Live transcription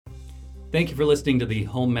Thank you for listening to the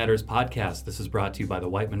Home Matters podcast. This is brought to you by the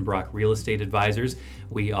Whiteman Brock Real Estate Advisors.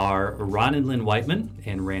 We are Ron and Lynn Whiteman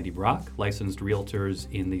and Randy Brock, licensed realtors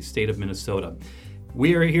in the state of Minnesota.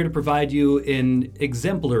 We are here to provide you an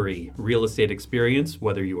exemplary real estate experience,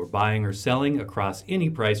 whether you are buying or selling across any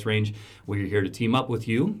price range. We're here to team up with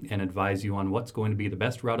you and advise you on what's going to be the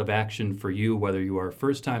best route of action for you, whether you are a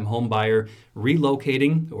first-time home buyer,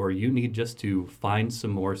 relocating, or you need just to find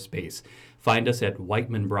some more space. Find us at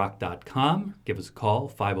whitemanbrock.com. Give us a call,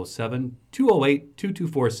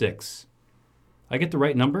 507-208-2246. I get the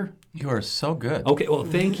right number? You are so good. Okay, well,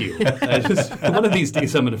 thank you. One of these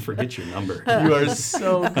days I'm going to forget your number. You are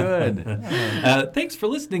so good. Thanks for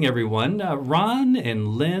listening, everyone. Ron and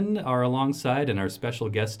Lynn are alongside, and our special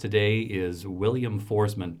guest today is William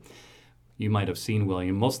Forsman. You might have seen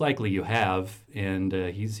William. Most likely you have, and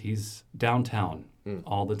he's downtown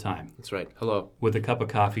all the time. That's right. Hello. With a cup of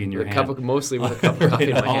coffee in your hand. Mostly with a cup of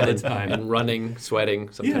coffee in my all hand. the time. And running,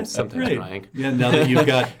 sweating, sometimes right. crying. Yeah, now that you've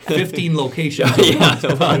got 15 locations.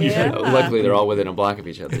 Luckily, they're all within a block of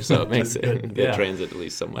each other, so it makes it Yeah. transit at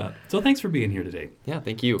least somewhat. So thanks for being here today. Yeah,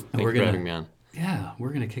 thank you. Thank you for having me on. Yeah, we're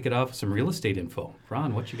going to kick it off with some real estate info.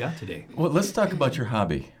 Ron, what you got today? Well, let's talk about your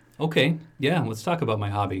hobby. Okay, yeah, let's talk about my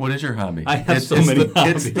hobby. What is your hobby? I have so many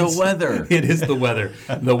hobbies. It's the weather. It is the weather.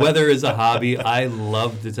 The weather is a hobby. I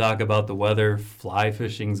love to talk about the weather. Fly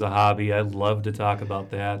fishing's a hobby. I love to talk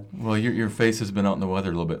about that. Well, your face has been out in the weather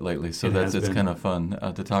a little bit lately, so it's kind of fun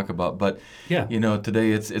to talk about. But yeah,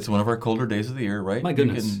 today it's one of our colder days of the year, right? My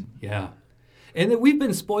goodness, yeah. And we've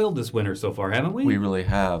been spoiled this winter so far, haven't we? We really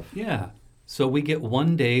have. Yeah. So we get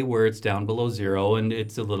one day where it's down below zero, and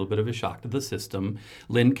it's a little bit of a shock to the system.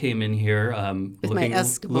 Lynn came in here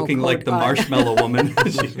looking like the marshmallow woman.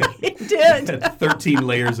 She did. Had 13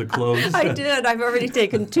 layers of clothes. I did. I've already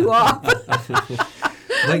taken 2 off.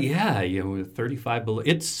 But yeah, with 35 below.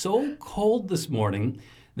 It's so cold this morning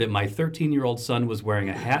that my 13-year-old son was wearing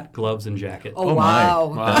a hat, gloves, and jacket. Oh, wow.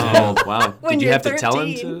 Wow. When Did you you're have to tell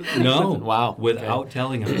 13. him to? No. Wow. Without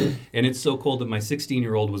telling him. And it's so cold that my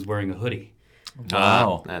 16-year-old was wearing a hoodie.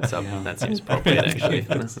 Wow. That seems appropriate, actually.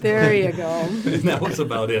 There you go. And that was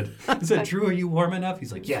about it. I said, Drew, are you warm enough?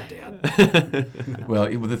 He's like, yeah, Dad. Well,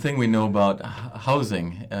 the thing we know about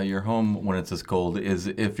housing your home when it's this cold is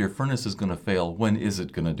if your furnace is going to fail, when is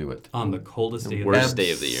it going to do it? On the coldest day of the Worst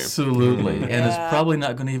day of the year. Absolutely. Yeah. And it's probably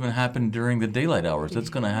not going to even happen during the daylight hours. It's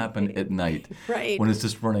going to happen at night Right. when it's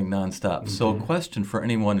just running nonstop. So a question for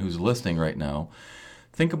anyone who's listening right now,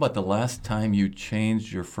 think about the last time you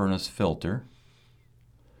changed your furnace filter.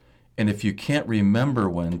 And if you can't remember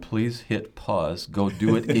when, please hit pause. Go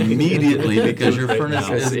do it immediately because your furnace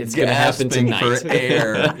is gonna happen gasping tonight. for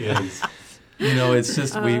air. Yes. It's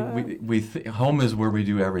just home is where we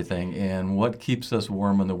do everything, and what keeps us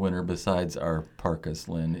warm in the winter besides our parkas,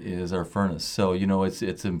 Lynn, is our furnace. So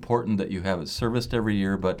it's important that you have it serviced every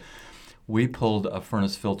year, but we pulled a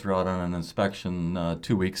furnace filter out on an inspection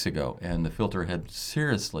 2 weeks ago, and the filter had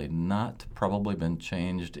seriously not probably been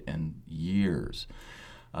changed in years.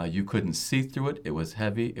 You couldn't see through it. It was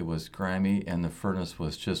heavy. It was grimy, and the furnace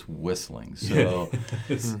was just whistling. So,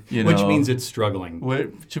 Which means it's struggling.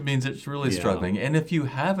 Which means it's really struggling. And if you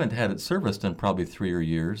haven't had it serviced in probably 3 or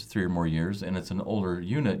more years, and it's an older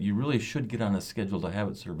unit, you really should get on a schedule to have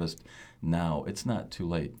it serviced now. It's not too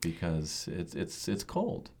late because it's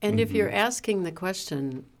cold. And if you're asking the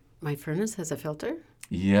question, my furnace has a filter?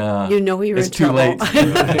 Yeah. You know you're it's in too trouble.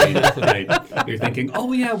 late. Right. You're thinking,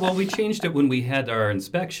 oh, yeah, well, we changed it when we had our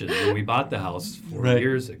inspection, when we bought the house 4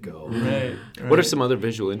 years ago. Right. What are some other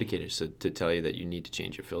visual indicators to tell you that you need to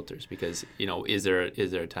change your filters? Because, is there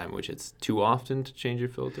a time in which it's too often to change your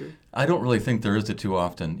filter? I don't really think there is a too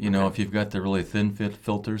often. If you've got the really thin fit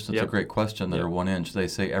filters, that's a great question that are 1 inch. They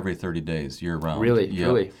say every 30 days, year round. Really? Yep.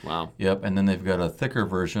 Really? Wow. Yep. And then they've got a thicker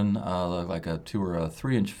version, like a 2 or a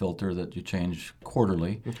 3 inch filter that you change quarterly.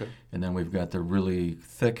 Okay. And then we've got the really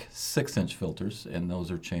thick 6-inch filters, and those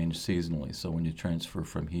are changed seasonally. So when you transfer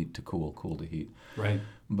from heat to cool to heat. Right.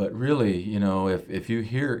 But really, if you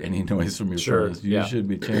hear any noise from your furnace, you should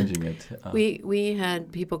be changing it. We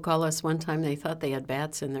had people call us one time. They thought they had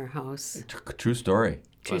bats in their house. True story.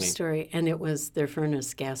 True Funny. story. And it was their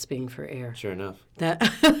furnace gasping for air. Sure enough. That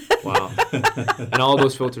Wow. And all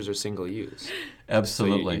those filters are single use.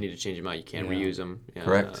 Absolutely. So you need to change them out. You can't reuse them.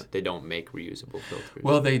 Correct. They don't make reusable filters.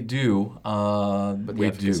 Well, they do. But the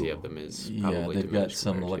efficacy of them is probably they've got diminished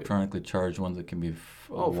some compared to- electronically charged ones that can be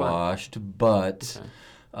fine. washed, but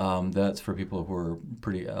Okay. that's for people who are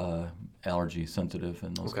pretty allergy sensitive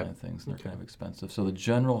and those Okay. kind of things, and they're kind of expensive. So the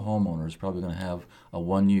general homeowner is probably going to have a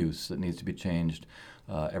one use that needs to be changed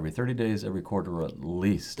every 30 days, every quarter at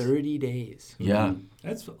least. 30 days. Yeah.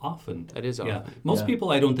 That's often. That is Yeah. often. Most Yeah. people,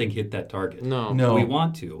 I don't think, hit that target. No. No. We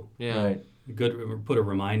want to. Yeah. Right. Good. Put a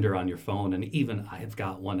reminder on your phone, and even I've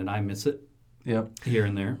got one, and I miss it Yep. here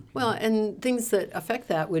and there. Well, and things that affect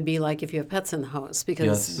that would be like if you have pets in the house,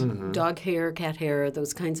 because Yes. dog hair, cat hair,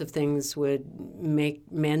 those kinds of things would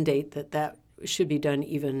mandate that should be done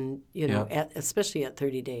even, especially at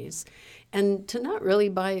 30 days. And to not really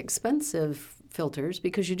buy expensive filters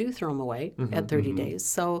because you do throw them away at 30 days.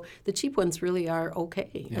 So the cheap ones really are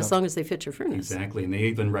okay as long as they fit your furnace. Exactly, and they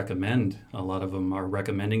even recommend, a lot of them are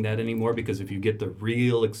recommending that anymore, because if you get the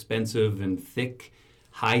real expensive and thick,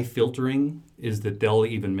 high filtering, is that they'll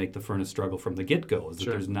even make the furnace struggle from the get-go, is that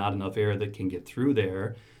there's not enough air that can get through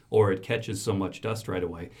there, or it catches so much dust right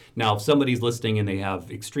away. Now, if somebody's listening and they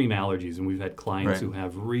have extreme allergies, and we've had clients who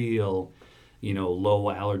have real, low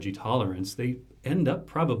allergy tolerance, they end up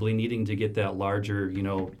probably needing to get that larger,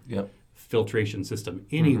 filtration system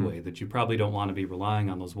anyway, that you probably don't want to be relying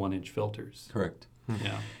on those 1-inch filters. Correct.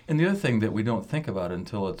 Yeah. And the other thing that we don't think about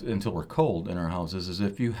until we're cold in our houses is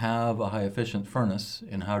if you have a high efficient furnace,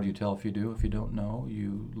 and how do you tell if you do? If you don't know,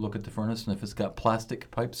 you look at the furnace, and if it's got plastic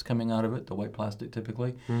pipes coming out of it, the white plastic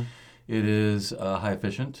typically, it is high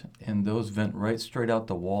efficient, and those vent right straight out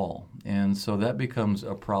the wall. And so that becomes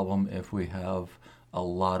a problem if we have a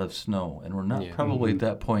lot of snow, and we're not probably at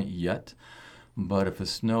that point yet. But if the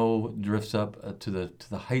snow drifts up to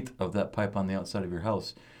the height of that pipe on the outside of your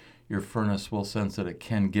house, your furnace will sense that it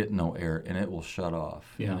can get no air, and it will shut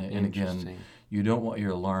off. Yeah, and again, you don't want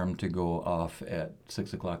your alarm to go off at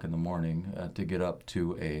 6 o'clock in the morning to get up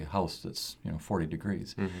to a house that's 40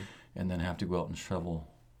 degrees, and then have to go out and shovel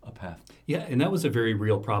a path. Yeah, and that was a very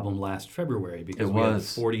real problem last February, because we had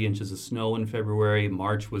 40 inches of snow in February.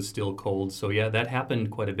 March was still cold. So, yeah, that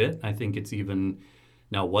happened quite a bit. I think it's even...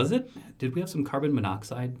 Now, did we have some carbon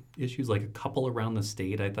monoxide issues, like a couple around the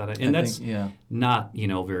state? That's not,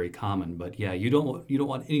 very common. But yeah, you don't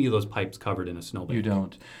want any of those pipes covered in a snowbank. You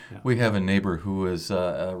don't. Yeah. We have a neighbor who is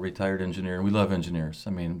a retired engineer, and we love engineers. I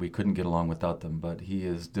mean, we couldn't get along without them, but he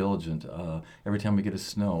is diligent. Every time we get a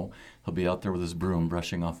snow, he'll be out there with his broom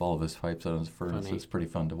brushing off all of his pipes out of his furnace. It's pretty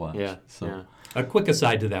fun to watch. Yeah. A quick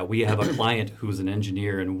aside to that, we have a client who's an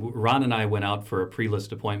engineer, and Ron and I went out for a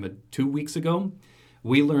pre-list appointment 2 weeks ago.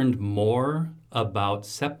 We learned more about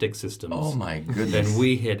septic systems than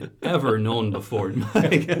we had ever known before.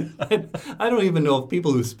 I don't even know if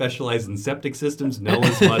people who specialize in septic systems know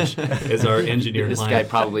as much as our engineer This client. guy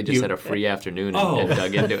probably just had a free afternoon and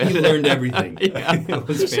dug into it. He learned everything. It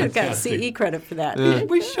was You should have got fantastic. CE credit for that.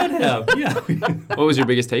 We should have, yeah. What was your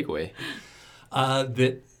biggest takeaway?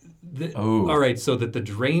 All right, so that the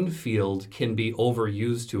drain field can be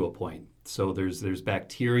overused to a point. So there's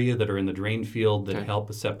bacteria that are in the drain field that help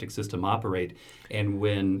the septic system operate. And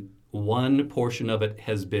when one portion of it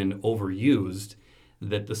has been overused,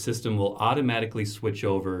 that the system will automatically switch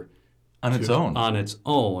over on its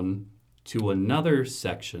own to another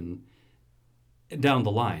section down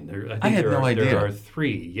the line. I had no idea. There are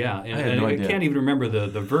 3, yeah. And I can't even remember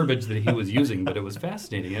the verbiage that he was using, but it was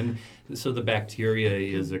fascinating. And so the bacteria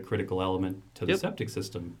is a critical element to the septic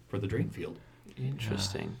system for the drain field.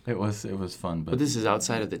 Interesting. Yeah, it was fun, but this is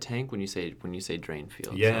outside of the tank when you say drain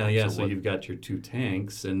field. Yeah. So you've got your 2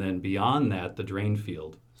 tanks, and then beyond that, the drain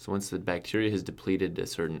field. So once the bacteria has depleted a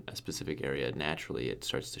specific area, naturally it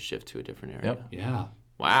starts to shift to a different area. Yep. Yeah.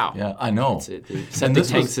 Wow. Yeah, I know. Septic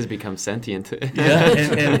tanks has become sentient. Yeah,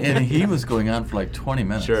 and he was going on for like 20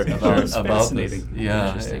 minutes about fascinating.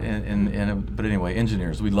 this. Yeah, but anyway,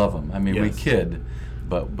 engineers, we love them. I mean, we kid.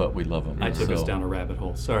 But we love them. I took us down a rabbit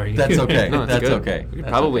hole. Sorry. That's okay. No, that's good. okay. We could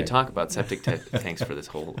probably talk about septic tanks for this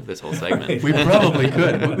whole segment. We probably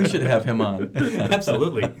could. We should have him on.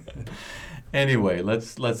 Absolutely. Anyway,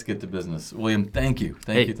 let's get to business. William, thank you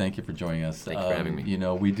for joining us. Thank you for having me.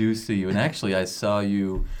 We do see you, and actually, I saw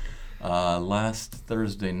you last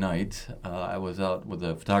Thursday night. I was out with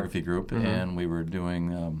a photography group, and we were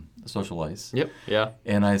doing Social Ice. Yep. Yeah.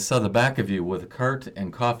 And I saw the back of you with a cart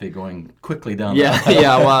and coffee going quickly down. the aisle.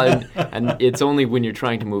 Yeah. Well, and it's only when you're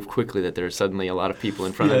trying to move quickly that there's suddenly a lot of people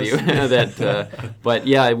in front of you. But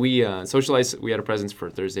yeah, we Social Ice. We had a presence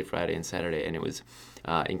for Thursday, Friday, and Saturday, and it was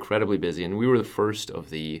incredibly busy. And we were the first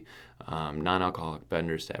of the non-alcoholic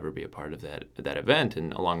vendors to ever be a part of that event,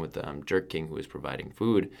 and along with Jerk King, who was providing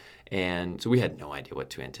food. And so we had no idea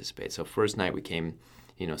what to anticipate. So first night we came,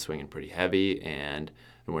 swinging pretty heavy, and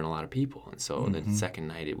there weren't a lot of people. And so the second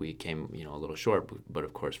night we came, a little short, but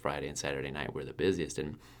of course Friday and Saturday night were the busiest.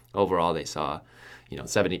 And overall they saw,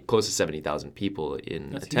 close to 70,000 people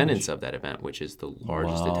in attendance of that event, which is the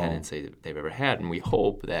largest attendance they've ever had. And we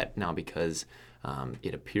hope that now, because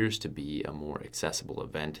it appears to be a more accessible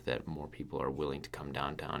event that more people are willing to come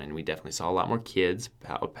downtown. And we definitely saw a lot more kids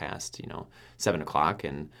out past, 7 o'clock,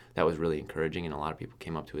 and that was really encouraging. And a lot of people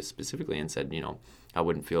came up to us specifically and said, I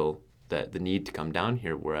wouldn't feel that the need to come down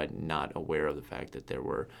here were I not aware of the fact that there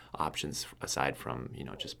were options aside from,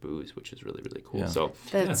 just booze, which is really, really cool. Yeah. So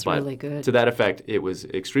that's really good. To that effect, it was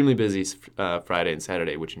extremely busy Friday and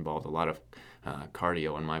Saturday, which involved a lot of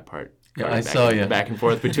cardio on my part. Yeah, I saw you. Back and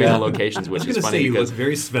forth between the locations, which is funny. You because look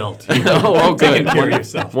very svelte. oh, good. Care of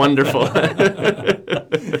yourself. Wonderful.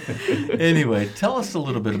 Anyway, tell us a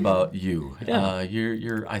little bit about you. Yeah.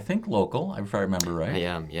 You're I think local, if I remember right. I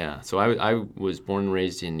am, yeah. So I was born and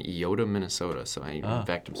raised in Eyota, Minnesota. So in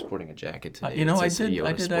fact, I'm sporting a jacket today. I says did Eyota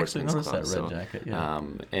actually Sportsman's notice Club. that red jacket. Yeah.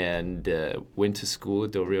 And went to school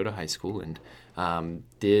at Del Rio High School and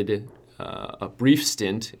did a brief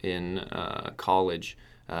stint in college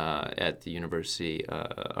at the North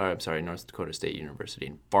Dakota State University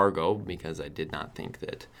in Fargo, because I did not think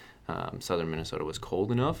that southern Minnesota was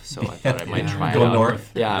cold enough, so I thought I might try it out. Go north.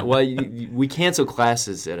 Yeah, well, we cancel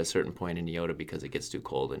classes at a certain point in Eyota because it gets too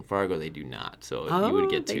cold. In Fargo, they do not. So you would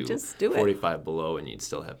get they to just do it. 45 below, and you'd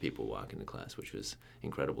still have people walking to class, which was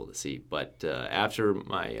incredible to see. But after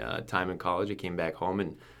my time in college, I came back home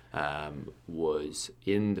and was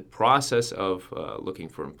in the process of looking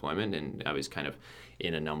for employment, and I was kind of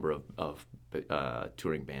in a number of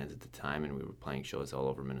touring bands at the time, and we were playing shows all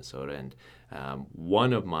over Minnesota. And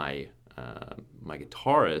one of my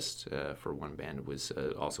guitarist for one band was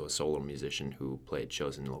also a solo musician who played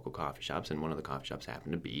shows in local coffee shops, and one of the coffee shops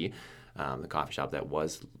happened to be the coffee shop that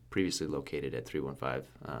was previously located at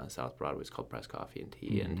 315 South Broadway. It's called Press Coffee and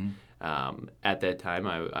Tea. Mm-hmm. And at that time,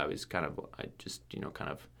 I was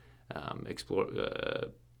explore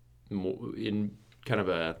in kind of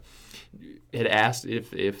a had asked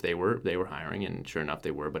if they were hiring, and sure enough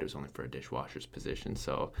they were, but it was only for a dishwasher's position.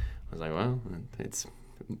 So I was like, well,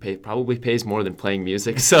 probably pays more than playing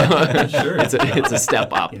music, so Sure. it's a step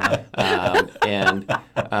up. Yeah.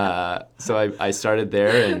 So I started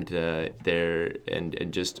there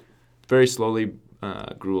and just very slowly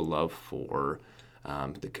grew a love for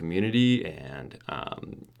the community and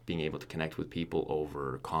being able to connect with people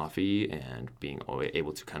over coffee, and being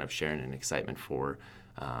able to kind of share an excitement for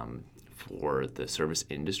the service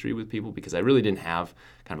industry with people, because I really didn't have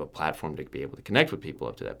kind of a platform to be able to connect with people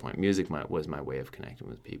up to that point. Music was my way of connecting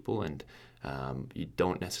with people, and you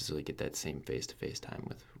don't necessarily get that same face-to-face time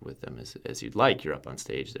with them as you'd like. You're up on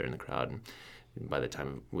stage, they're in the crowd, and by the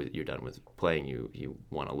time you're done with playing, you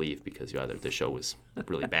want to leave because either the show was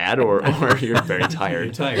really bad or you're very tired.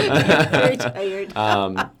 You're tired. Very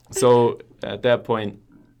tired. So at that point,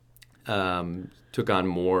 took on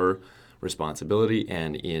more responsibility,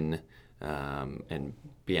 and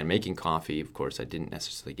began making coffee. Of course, I didn't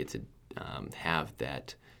necessarily get to have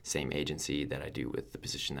that same agency that I do with the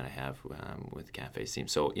position that I have with Cafe Steam.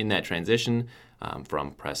 So in that transition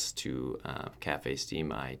from press to Cafe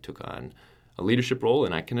Steam, I took on a leadership role,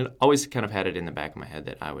 and I always kind of had it in the back of my head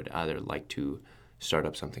that I would either like to start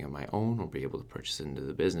up something of my own or be able to purchase into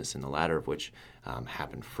the business, and the latter of which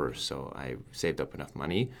happened first. So I saved up enough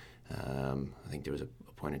money. I think there was a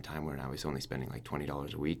point in time where I was only spending like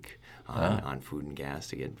 $20 a week on food and gas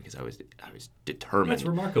to get, because I was determined. That's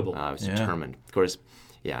remarkable. I was determined. Of course,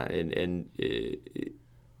 yeah, and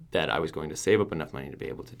that I was going to save up enough money to be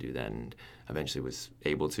able to do that, and eventually was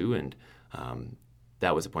able to. And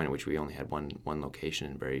that was a point at which we only had one location,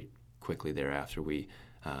 and very quickly thereafter we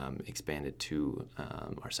expanded to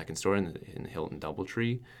our second store in the Hilton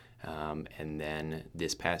DoubleTree. And then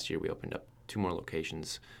this past year we opened up 2 more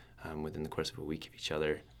locations within the course of a week of each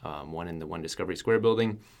other, one in the One Discovery Square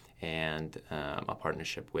building, and a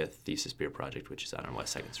partnership with Thesis Beer Project, which is out on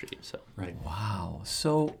West 2nd Street. So Right. Wow.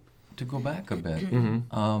 So to go back a bit,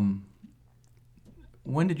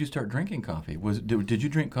 when did you start drinking coffee? Did you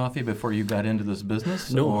drink coffee before you got into this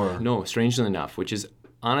business? No, strangely enough, which is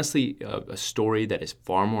honestly a story that is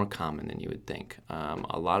far more common than you would think.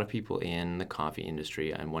 A lot of people in the coffee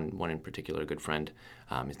industry, and one in particular, a good friend,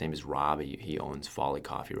 his name is Rob. He owns Folly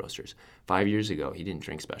Coffee Roasters. 5 years ago, he didn't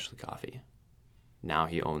drink specialty coffee. Now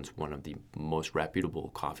he owns one of the most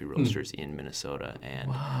reputable coffee roasters in Minnesota.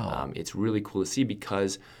 And it's really cool to see,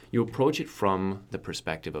 because you approach it from the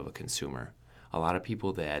perspective of a consumer. A lot of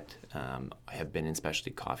people that have been in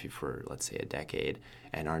specialty coffee for, let's say, a decade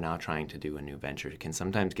and are now trying to do a new venture can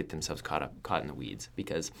sometimes get themselves caught in the weeds,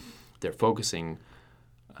 because they're focusing,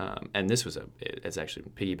 and this was it's actually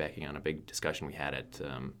piggybacking on a big discussion we had at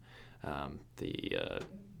the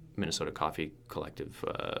Minnesota Coffee Collective,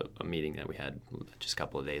 a meeting that we had just a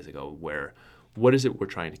couple of days ago, where what is it we're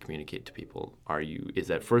trying to communicate to people? Is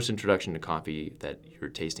that first introduction to coffee that you're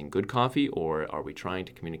tasting good coffee, or are we trying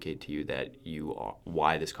to communicate to you that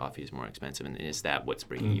why this coffee is more expensive, and is that what's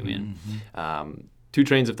bringing you in? Two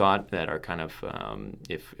trains of thought that are kind of,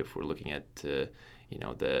 if we're looking at the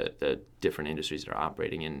different industries that are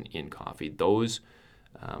operating in coffee, those,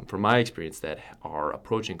 from my experience, that are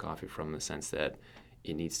approaching coffee from the sense that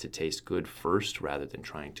it needs to taste good first rather than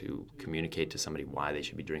trying to communicate to somebody why they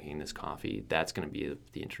should be drinking this coffee. That's going to be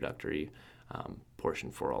the introductory portion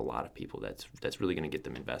for a lot of people. That's really going to get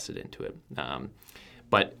them invested into it.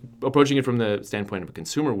 But approaching it from the standpoint of a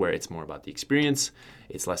consumer, where it's more about the experience,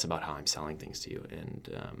 it's less about how I'm selling things to you.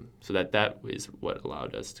 And so that is what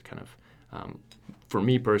allowed us to kind of, for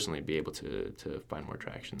me personally, be able to find more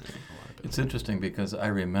traction than a lot of people. It's interesting because I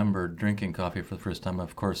remember drinking coffee for the first time.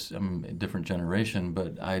 Of course, I'm a different generation,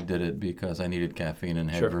 but I did it because I needed caffeine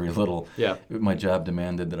and had very little. Yeah. My job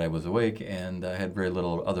demanded that I was awake, and I had very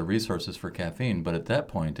little other resources for caffeine. But at that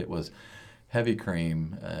point, it was heavy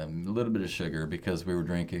cream, a little bit of sugar, because we were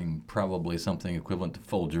drinking probably something equivalent to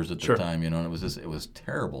Folgers at the time, and it was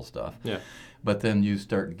terrible stuff. Yeah. But then you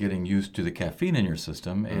start getting used to the caffeine in your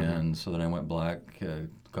system, and so then I went black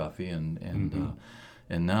coffee, and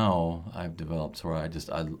now I've developed so I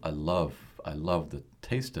love the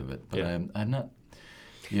taste of it, but I'm not.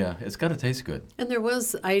 Yeah, it's got to taste good. And there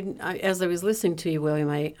was, as I was listening to you, William,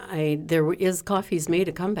 there is Coffee's made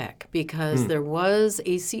a comeback, because there was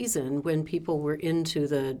a season when people were into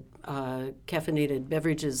the caffeinated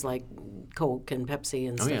beverages like Coke and Pepsi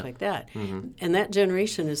and stuff like that. And that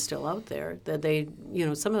generation is still out there. That they,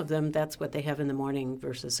 some of them, that's what they have in the morning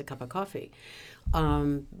versus a cup of coffee.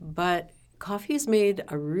 But coffee's made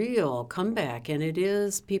a real comeback, and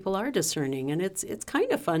people are discerning, and it's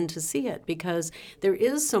kind of fun to see it, because there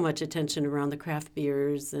is so much attention around the craft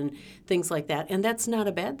beers and things like that, and that's not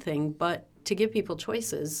a bad thing, but to give people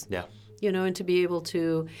choices. Yeah. And to be able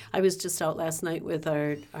to, I was just out last night with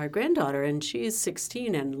our granddaughter, and she's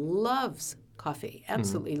 16 and loves coffee,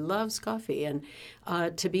 absolutely loves coffee, and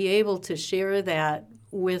to be able to share that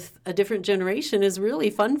with a different generation is really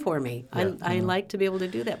fun for me. Yeah. I like to be able to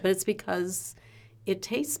do that, but it's because it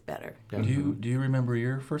tastes better. Yeah. Do you remember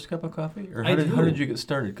your first cup of coffee, or how did you get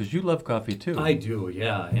started? Because you love coffee too. I do,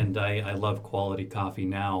 yeah, and I love quality coffee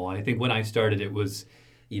now. I think when I started, it was,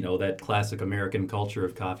 that classic American culture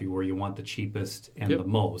of coffee where you want the cheapest and the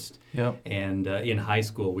most. Yep. And in high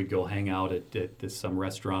school, we'd go hang out at some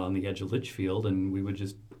restaurant on the edge of Litchfield, and we would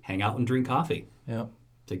just hang out and drink coffee. Yep.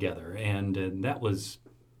 Together, and that was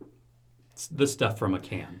the stuff from a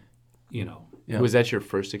can, Yeah. Was that your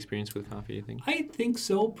first experience with coffee, you think? I think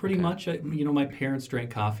so, pretty much. My parents drank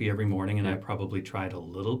coffee every morning, and I probably tried a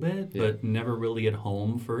little bit, but never really at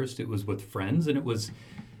home first. It was with friends, and it was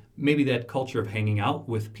maybe that culture of hanging out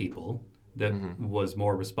with people that was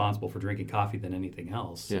more responsible for drinking coffee than anything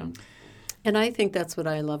else. Yeah. And I think that's what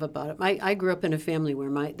I love about it. I grew up in a family where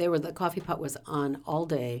the coffee pot was on all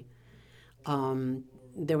day.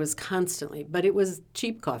 There was constantly, but it was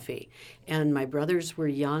cheap coffee. And my brothers were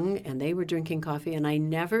young, and they were drinking coffee, and I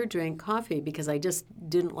never drank coffee because I just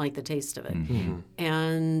didn't like the taste of it.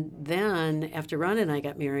 And then after Ron and I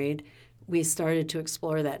got married, we started to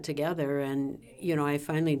explore that together, and, I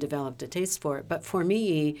finally developed a taste for it. But for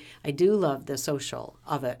me, I do love the social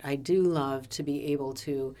of it. I do love to be able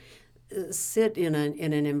to sit in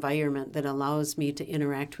an environment that allows me to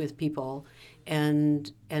interact with people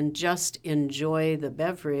and just enjoy the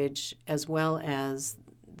beverage as well as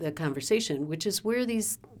the conversation, which is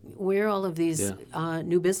where all of these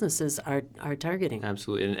new businesses are targeting.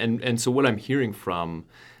 Absolutely, and so what I'm hearing from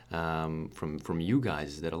you guys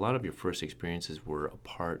is that a lot of your first experiences were a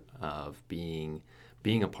part of being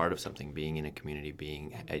a part of something, being in a community,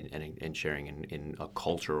 and sharing in a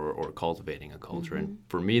culture or cultivating a culture. And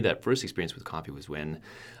for me, that first experience with coffee was when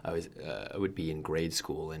I would be in grade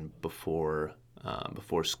school, and before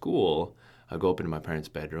school, I'd go up into my parents'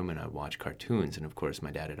 bedroom and I'd watch cartoons. And of course,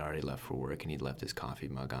 my dad had already left for work, and he'd left his coffee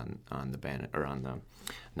mug on the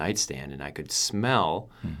nightstand, and I could smell.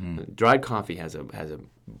 Dried coffee has a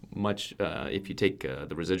much, if you take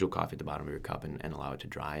the residual coffee at the bottom of your cup and allow it to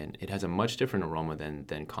dry, and it has a much different aroma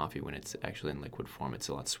than coffee when it's actually in liquid form. It's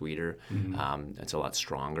a lot sweeter. It's a lot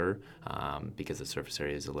stronger because the surface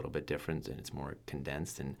area is a little bit different and it's more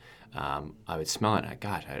condensed. And I would smell it.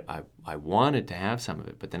 I wanted to have some of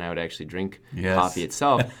it, but then I would actually drink coffee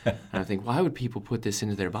itself, and I think, why would people put this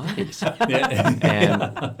into their bodies? And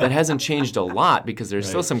that hasn't changed a lot, because there's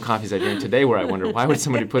still some coffees I drink today where I wonder, why would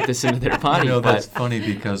somebody put this into their body? That's funny,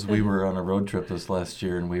 because we were on a road trip this last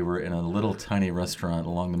year, and we were in a little tiny restaurant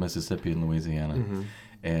along the Mississippi in Louisiana. Mm-hmm.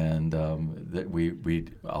 And that we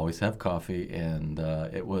always have coffee, and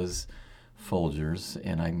it was Folgers,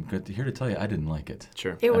 and I'm here to tell you I didn't like it.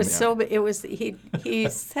 Sure. It was he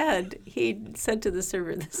said to the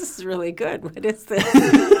server, "This is really good. What is this?"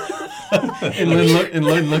 and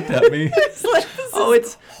Lynn looked at me. It's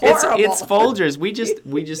Folgers. We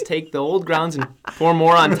just take the old grounds and pour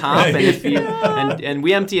more on top, right. and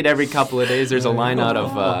we empty it every couple of days. There's a line out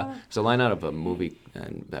of a movie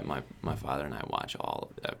that my father and I watch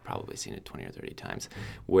I've probably seen it 20 or 30 times,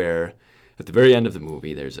 where at the very end of the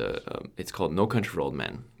movie, there's it's called No Country for Old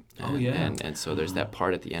Men. And so there's that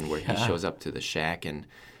part at the end where he shows up to the shack and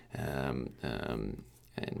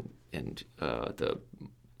the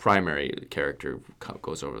primary character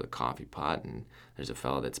goes over the coffee pot, and there's a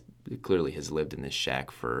fellow that's clearly has lived in this shack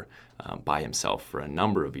for by himself for a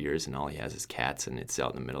number of years, and all he has is cats, and it's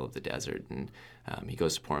out in the middle of the desert. And he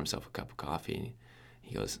goes to pour himself a cup of coffee, and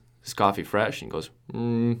he goes, "Is coffee fresh?" And he goes,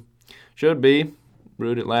 "Should be.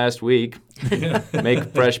 Brewed it last week. Make a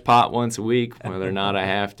fresh pot once a week, whether or not I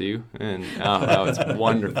have to." And it's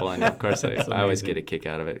wonderful. And of course, I always get a kick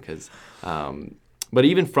out of it because. But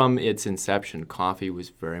even from its inception, coffee was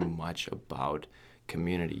very much about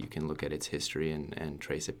community. You can look at its history and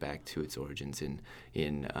trace it back to its origins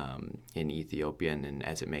in Ethiopia, and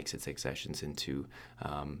as it makes its accessions into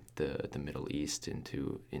the Middle East,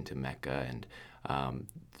 into Mecca, and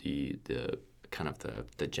the kind of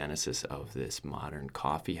the genesis of this modern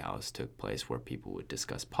coffee house took place, where people would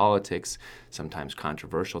discuss politics, sometimes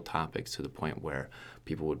controversial topics, to the point where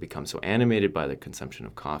people would become so animated by the consumption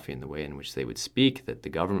of coffee and the way in which they would speak that the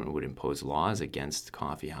government would impose laws against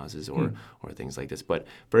coffee houses or things like this. But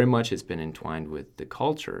very much it's been entwined with the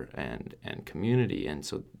culture and community. And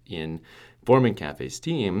so in forming Cafe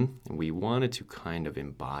Steam, we wanted to kind of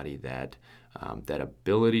embody that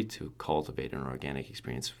ability to cultivate an organic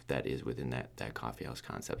experience that is within that coffee house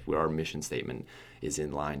concept, where our mission statement is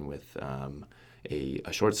in line with a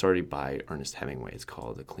short story by Ernest Hemingway. It's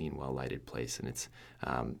called A Clean, Well-Lighted Place, and it's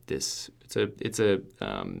a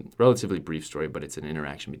relatively brief story, but it's an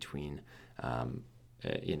interaction between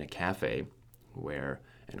in a cafe where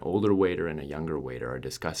an older waiter and a younger waiter are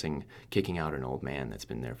discussing kicking out an old man that's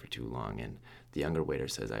been there for too long. And the younger waiter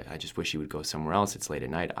says, I just wish he would go somewhere else. It's late at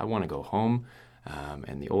night. I want to go home.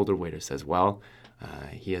 And the older waiter says, well,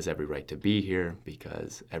 he has every right to be here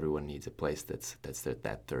because everyone needs a place that's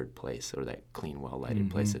that third place, or that clean, well-lighted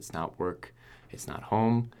place. It's not work. It's not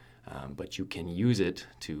home. But you can use it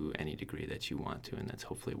to any degree that you want to. And that's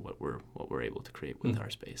hopefully what we're able to create with our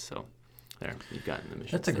space. So there, you've gotten the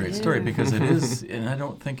mission. That's a great story, because it is, and I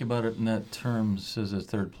don't think about it in that terms as a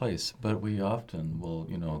third place, but we often will,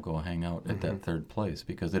 go hang out at that third place,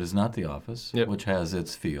 because it is not the office, which has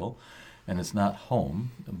its feel, and it's not home,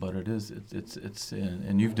 but it is. It's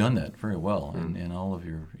and you've done that very well in all of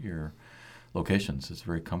your locations. It's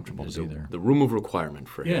very comfortable to be there. The room of requirement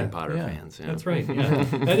for Harry Potter fans. Yeah. That's right. Yeah.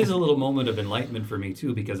 That is a little moment of enlightenment for me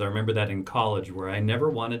too, because I remember that in college, where I never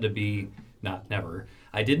wanted to be.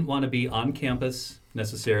 I didn't want to be on campus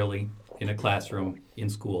necessarily, in a classroom, in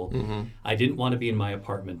school. I didn't want to be in my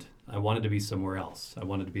apartment. I wanted to be somewhere else. I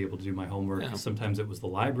wanted to be able to do my homework. Yeah. Sometimes it was the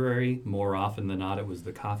library. More often than not, it was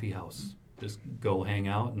the coffee house. Just go hang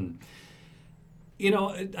out. And,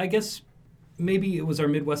 I guess maybe it was our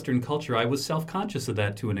Midwestern culture. I was self-conscious of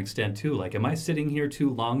that to an extent too. Like, am I sitting here too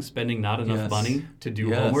long spending not enough money to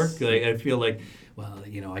do homework? Like, I feel like, well,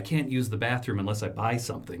 I can't use the bathroom unless I buy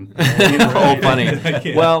something.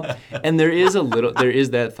 Funny. Well, and there is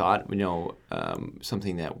that thought,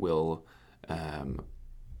 something that will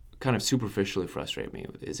kind of superficially frustrate me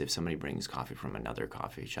is if somebody brings coffee from another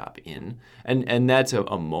coffee shop in, and that's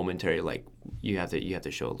a momentary, like, you have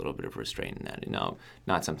to show a little bit of restraint in that.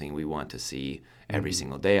 Not something we want to see every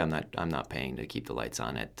single day. I'm not paying to keep the lights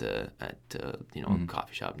on at a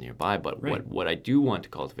coffee shop nearby. But what I do want to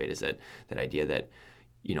cultivate is that idea that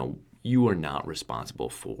you are not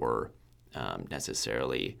responsible for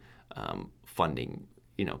necessarily funding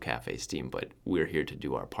Cafe Steam, but we're here to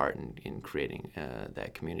do our part in creating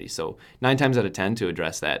that community. So 9 times out of 10, to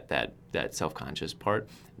address that self-conscious part,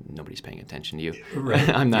 nobody's paying attention to you. Right.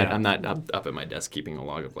 I'm not up at my desk keeping a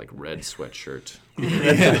log of like red sweatshirt.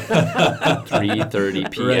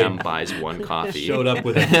 3:30 p.m. buys one coffee. Showed up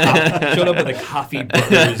with a coffee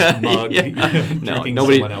brothers mug. No,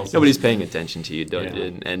 nobody's paying attention to you,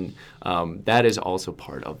 and that is also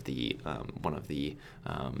part of the one of the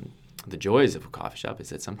joys of a coffee shop, is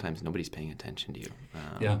that sometimes nobody's paying attention to you.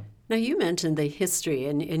 Now, you mentioned the history,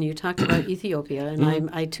 and you talked about Ethiopia, and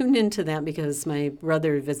I tuned into that because my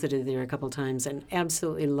brother visited there a couple times and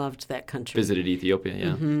absolutely loved that country. Visited Ethiopia,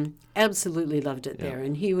 yeah. Absolutely loved it there.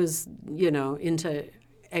 And he was, into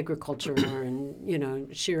agriculture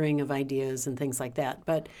and, sharing of ideas and things like that.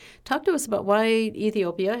 But talk to us about why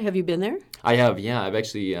Ethiopia. Have you been there? I have, yeah. I've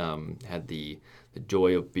actually had the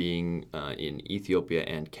joy of being in Ethiopia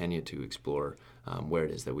and Kenya to explore where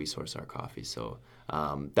it is that we source our coffee. So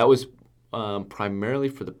that was primarily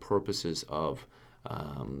for the purposes of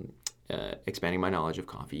expanding my knowledge of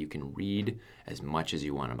coffee. You can read as much as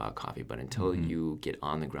you want about coffee, but until you get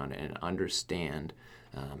on the ground and understand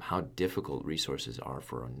how difficult resources are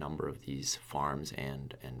for a number of these farms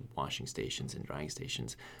and washing stations and drying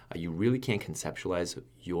stations, you really can't conceptualize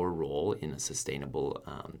your role in a sustainable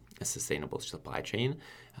supply chain,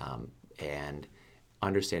 and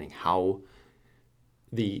understanding how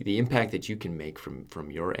the impact that you can make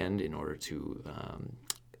from your end in order to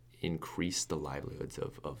increase the livelihoods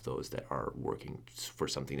of those that are working for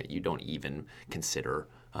something that you don't even consider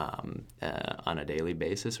on a daily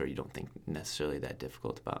basis, or you don't think necessarily that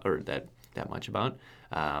difficult about, or that much about.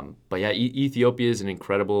 But yeah, Ethiopia is an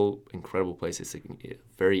incredible place. It's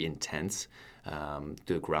very intense.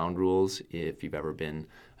 The ground rules, if you've ever been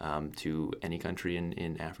to any country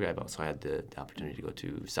in Africa, I've also had the opportunity to go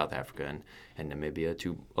to South Africa and Namibia,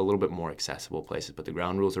 to a little bit more accessible places, but the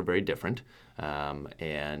ground rules are very different.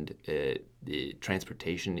 And the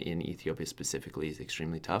transportation in Ethiopia specifically is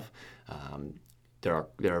extremely tough. There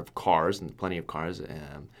are cars, and plenty of cars,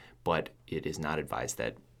 but it is not advised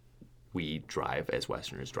that we drive as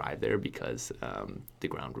Westerners drive there, because the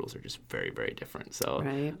ground rules are just very, very different. So,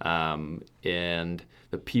 right. And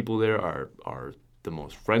the people there are the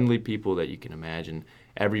most friendly people that you can imagine.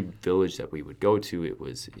 Every village that we would go to, it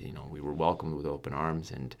was, we were welcomed with open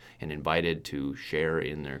arms and invited to share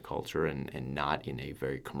in their culture, and not in a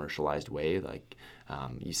very commercialized way. Like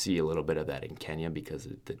you see a little bit of that in Kenya, because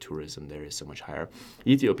the tourism there is so much higher.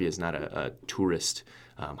 Ethiopia is not a tourist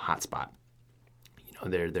hotspot.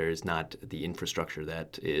 There is not the infrastructure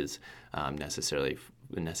that is necessary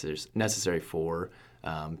for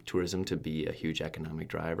tourism to be a huge economic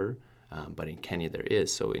driver. But in Kenya there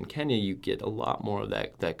is. So in Kenya you get a lot more of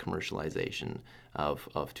that commercialization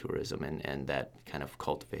of tourism, and that kind of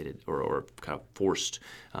cultivated or kind of forced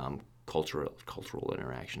cultural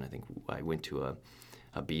interaction. I think I went to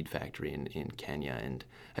a bead factory in Kenya, and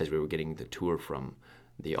as we were getting the tour from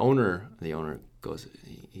the owner goes,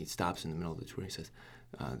 he stops in the middle of the tour and he says,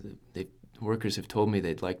 the workers have told me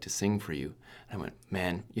they'd like to sing for you. And I went,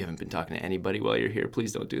 man, you haven't been talking to anybody while you're here.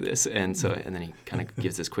 Please don't do this. And then he kind of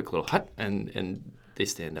gives this quick little hut, and they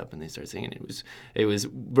stand up and they start singing. It was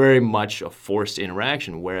very much a forced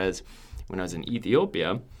interaction. Whereas when I was in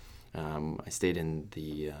Ethiopia, I stayed in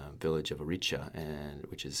the village of Aricha,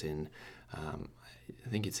 which is in, I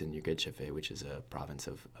think it's in Yirgacheffe, which is a province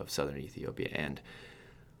of southern Ethiopia, and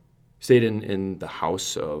stayed in the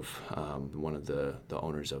house of one of the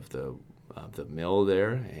owners of the mill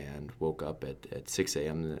there, and woke up at 6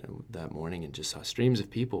 a.m. that morning and just saw streams of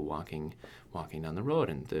people walking down the road.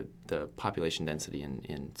 And the population density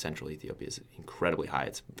in central Ethiopia is incredibly high.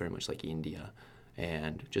 It's very much like India.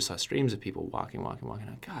 And just saw streams of people walking.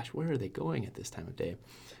 And gosh, where are they going at this time of day?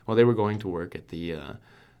 Well, they were going to work at the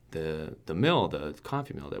mill, the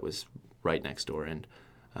coffee mill that was right next door. And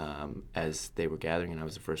as they were gathering, and I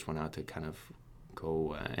was the first one out to kind of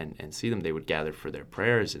go and see them, they would gather for their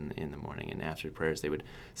prayers in the morning, and after prayers they would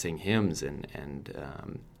sing hymns, and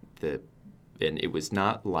it was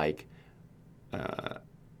not like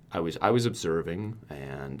I was observing,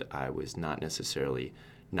 and I was not necessarily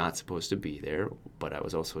not supposed to be there, but I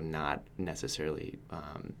was also not necessarily.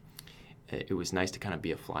 It was nice to kind of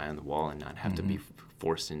be a fly on the wall and not have to be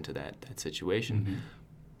forced into that situation. Mm-hmm.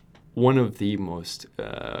 One of the most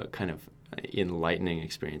kind of enlightening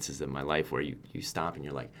experiences of my life, where you stop and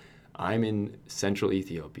you're like, I'm in central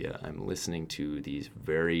Ethiopia. I'm listening to these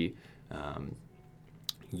very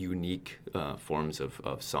unique forms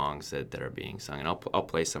of songs that are being sung, and I'll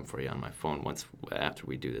play some for you on my phone after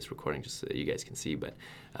we do this recording, just so that you guys can see. But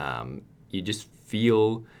you just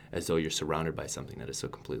feel as though you're surrounded by something that is so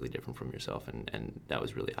completely different from yourself, and that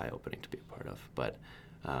was really eye-opening to be a part of. But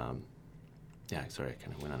Yeah, sorry, I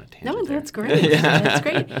kind of went on a tangent. No, there. that's great. That's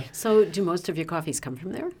great. So, do most of your coffees come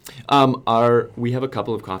from there? We have a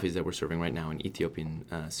couple of coffees that we're serving right now in Ethiopian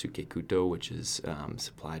Suke Kuto, which is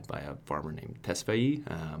supplied by a farmer named Tesfaye,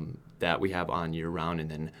 that we have on year-round, and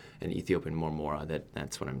then an Ethiopian Mormora,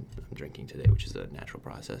 that's what I'm drinking today, which is a natural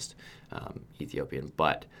processed Ethiopian.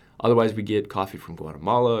 But otherwise, we get coffee from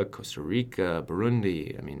Guatemala, Costa Rica,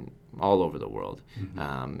 Burundi, all over the world.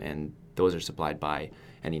 Mm-hmm. And those are supplied by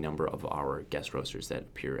any number of our guest roasters that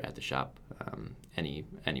appear at the shop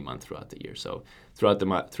any month throughout the year. So throughout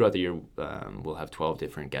the year, we'll have 12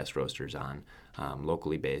 different guest roasters on,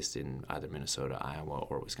 locally based in either Minnesota, Iowa,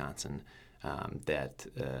 or Wisconsin, that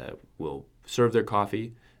will serve their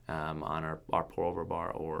coffee on our pour-over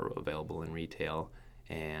bar or available in retail.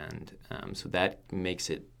 And so that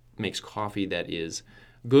makes coffee that is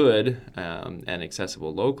good and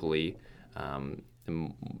accessible locally, and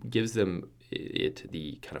gives them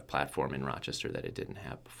the kind of platform in Rochester that it didn't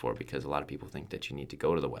have before, because a lot of people think that you need to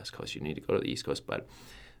go to the West Coast, you need to go to the East Coast, but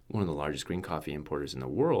one of the largest green coffee importers in the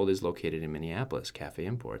world is located in Minneapolis, Cafe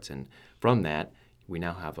Imports, and from that, we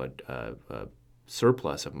now have a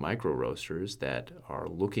surplus of micro roasters that are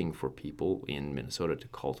looking for people in Minnesota to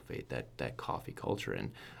cultivate that coffee culture,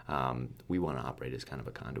 and we want to operate as kind of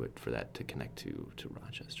a conduit for that to connect to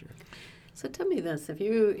Rochester. So tell me this: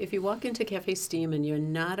 if you walk into Cafe Steam and you're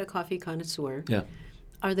not a coffee connoisseur, yeah,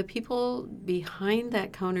 are the people behind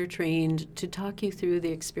that counter trained to talk you through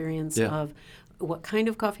the experience of what kind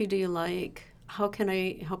of coffee do you like? How can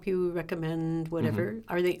I help you recommend whatever?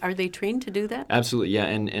 Mm-hmm. Are they trained to do that? Absolutely, yeah,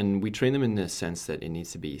 and we train them in the sense that it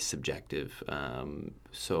needs to be subjective.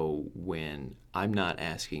 So when I'm not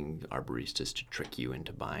asking our baristas to trick you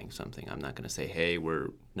into buying something, I'm not going to say, "Hey,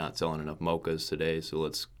 we're not selling enough mochas today, so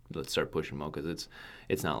let's start pushing mochas."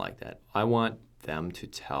 It's not like that. I want them to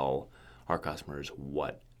tell our customers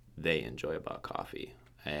what they enjoy about coffee,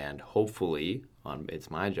 and hopefully, it's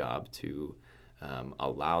my job to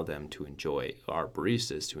allow them to enjoy, our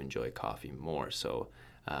baristas to enjoy coffee more. So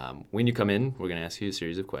when you come in, we're going to ask you a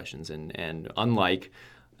series of questions, and unlike,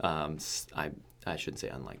 I shouldn't say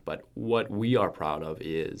unlike, but what we are proud of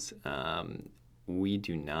is we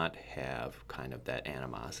do not have kind of that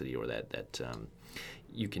animosity or that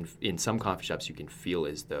you can, in some coffee shops, you can feel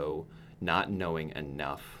as though not knowing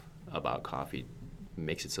enough about coffee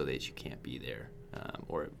makes it so that you can't be there.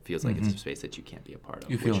 Or it feels like it's a space that you can't be a part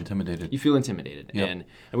of. You feel intimidated. You feel intimidated. Yep. And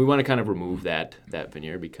we want to kind of remove that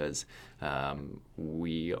veneer, because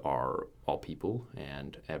we are all people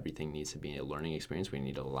and everything needs to be a learning experience. We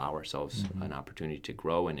need to allow ourselves an opportunity to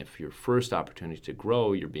grow. And if your first opportunity to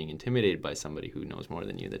grow, you're being intimidated by somebody who knows more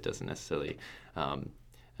than you, that doesn't necessarily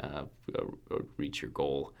reach your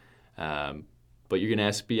goal. But you're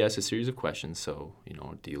going to be asked a series of questions. So,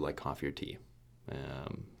 do you like coffee or tea?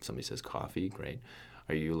 Somebody says coffee, great.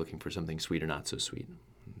 Are you looking for something sweet or not so sweet?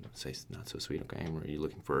 Say not so sweet, okay. Or are you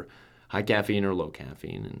looking for high caffeine or low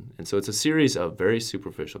caffeine? And so it's a series of very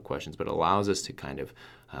superficial questions, but allows us to kind of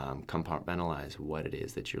compartmentalize what it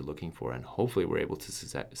is that you're looking for, and hopefully we're able to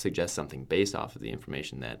suggest something based off of the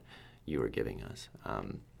information that you are giving us.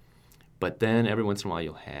 But then every once in a while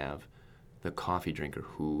you'll have the coffee drinker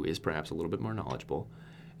who is perhaps a little bit more knowledgeable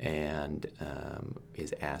and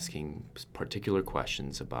is asking particular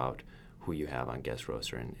questions about who you have on guest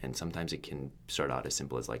roaster. And sometimes it can start out as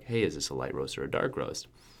simple as like, hey, is this a light roast or a dark roast?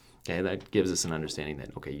 Okay, that gives us an understanding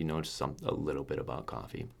that, okay, you know a little bit about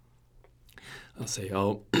coffee. I'll say,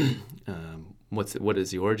 what is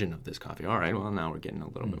the origin of this coffee? All right, well, now we're getting a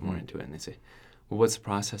little bit more into it. And they say, well, what's the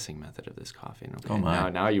processing method of this coffee? And okay,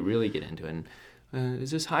 now you really get into it. And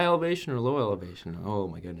is this high elevation or low elevation? Oh,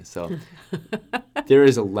 my goodness. So there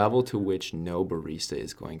is a level to which no barista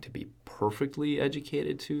is going to be perfectly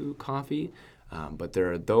educated to coffee, but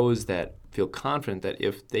there are those that feel confident that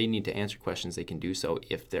if they need to answer questions, they can do so.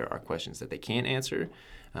 If there are questions that they can't answer,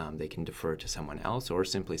 they can defer to someone else or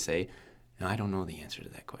simply say, no, I don't know the answer to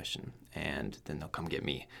that question. And then they'll come get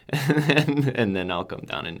me. and then I'll come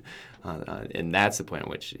down. And that's the point at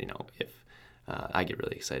which, if I get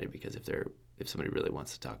really excited, because if somebody really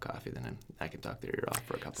wants to talk coffee, then I can talk their ear off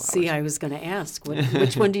for a couple hours. See, I was going to ask,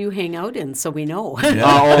 which one do you hang out in so we know?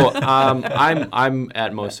 I'm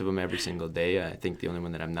at most of them every single day. I think the only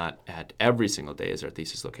one that I'm not at every single day is our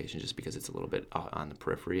Thesis location, just because it's a little bit on the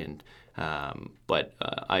periphery. But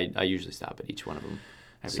I usually stop at each one of them.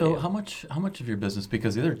 So how much of your business,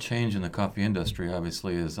 because the other change in the coffee industry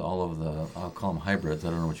obviously is all of the, I'll call them hybrids,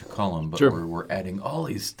 I don't know what you call them, but sure. we're adding all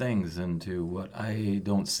these things into what I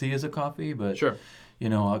don't see as a coffee, but sure.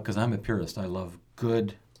 Because I'm a purist, I love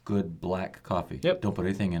good good black coffee. Yep. Don't put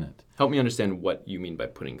anything in it. Help me understand what you mean by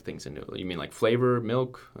putting things into it. You mean like flavor,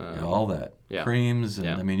 milk? All that. Yeah. Creams. And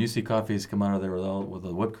Yeah. I mean, you see coffees come out of there with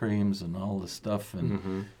the whipped creams and all this stuff.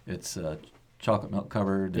 And it's chocolate milk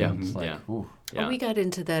covered. Yeah. And it's like, ooh. Yeah. Well, we got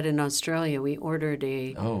into that in Australia. We ordered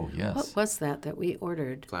a. Oh, yes. What was that we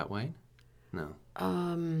ordered? Flat white? No.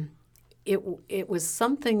 It was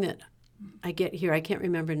something that I get here. I can't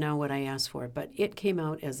remember now what I asked for, but it came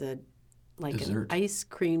out as an Dessert. ice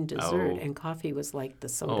cream dessert, Oh. and coffee was like the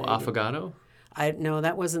soda. Oh, affogato? No,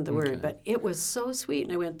 that wasn't the Okay. word, but it was so sweet,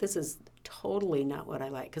 and I went, "This is totally not what I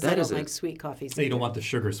like," because That I don't is like sweet coffees. So you don't want the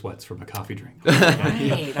sugar sweats from a coffee drink.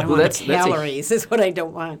 Right. I Well, want that's a- calories. Is what I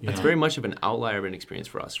don't want. It's very much of an outlier of an experience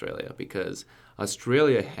for Australia because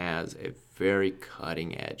Australia has a very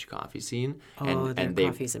cutting edge coffee scene. Oh, their they-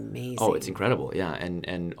 coffee's amazing. Oh, it's incredible, yeah.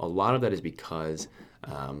 And a lot of that is because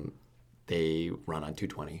they run on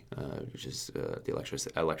 220, which is the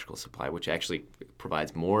electrical supply, which actually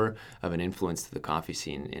provides more of an influence to the coffee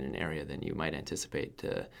scene in an area than you might anticipate.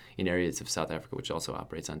 In areas of South Africa, which also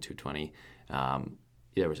operates on 220,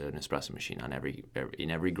 there was an espresso machine on in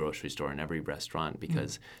every grocery store, in every restaurant,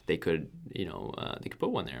 because they could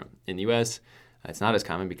put one there. In the U.S., it's not as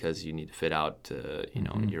common because you need to fit out,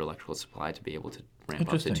 your electrical supply to be able to ramp up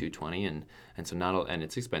to Interesting. 220, and so and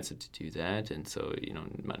it's expensive to do that, and so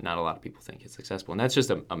not a lot of people think it's accessible, and that's just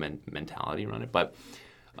a mentality around it. But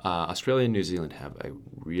Australia and New Zealand have a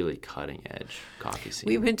really cutting edge coffee scene.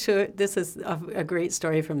 We went to, this is a great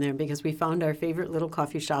story from there because we found our favorite little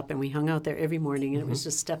coffee shop and we hung out there every morning and it was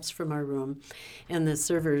just steps from our room. And the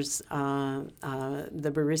servers, the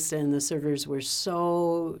barista and the servers were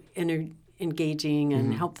so engaging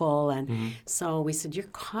and helpful. And so we said, your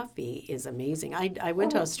coffee is amazing. I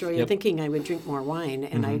went to Australia thinking I would drink more wine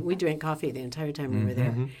and we drank coffee the entire time we were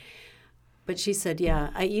there. But she said, yeah,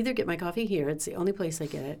 I either get my coffee here, it's the only place I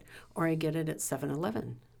get it, or I get it at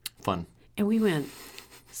 7-Eleven. Fun. And we went,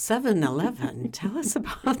 7-Eleven? Tell us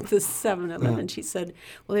about the 7-Eleven. She said,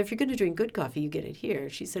 well, if you're going to drink good coffee, you get it here.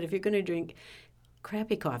 She said, if you're going to drink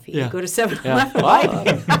crappy coffee, you go to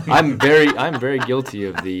 7-Eleven. I'm very guilty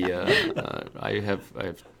of the. I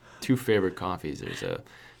have two favorite coffees. There's a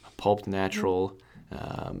pulped natural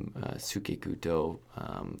Suke Guto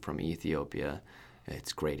from Ethiopia.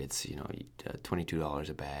 It's great. It's $22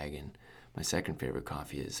 a bag, and my second favorite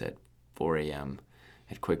coffee is at 4 a.m.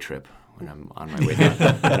 at Quick Trip when I'm on my way down.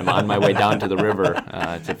 When I'm on my way down to the river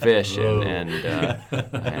to fish, and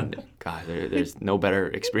God, there's no better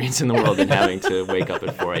experience in the world than having to wake up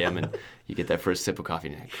at 4 a.m. and you get that first sip of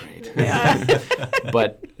coffee, and you're like, great. Yeah.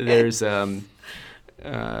 But there's a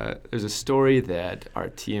story that our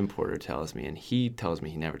tea importer tells me, and he tells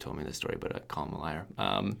me, he never told me this story, but I call him a liar.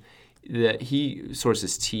 That he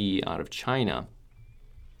sources tea out of China,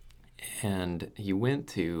 and he went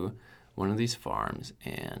to one of these farms,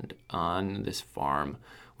 and on this farm,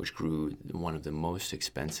 which grew one of the most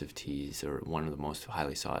expensive teas, or one of the most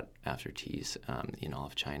highly sought after teas in all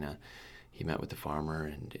of China, he met with the farmer,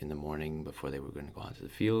 and in the morning before they were going to go out to the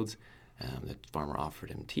fields, the farmer offered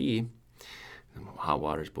him tea. Hot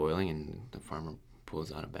water's boiling, and the farmer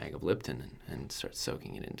pulls out a bag of Lipton and starts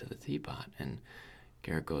soaking it into the teapot, and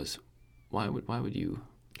Garrett goes, Why would you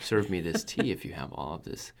serve me this tea if you have all of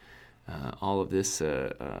this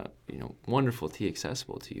wonderful tea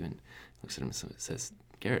accessible to you? And looks at him and says,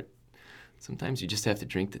 Garrett, sometimes you just have to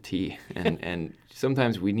drink the tea, and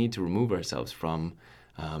sometimes we need to remove ourselves from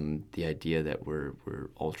the idea that we're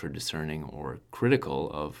ultra discerning or critical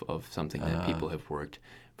of something that people have worked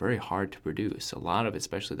very hard to produce. A lot of,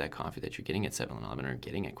 especially that coffee that you're getting at 7-Eleven or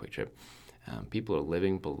getting at Quick Trip, people are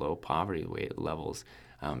living below poverty levels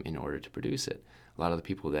in order to produce it. A lot of the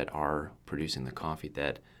people that are producing the coffee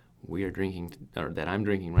that we are drinking, or that I'm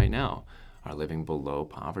drinking right now, are living below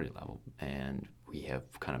poverty level, and we have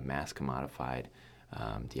kind of mass commodified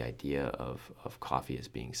the idea of coffee as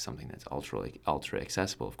being something that's ultra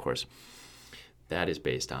accessible. Of course, that is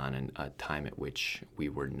based on a time at which we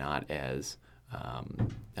were not as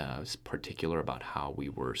particular about how we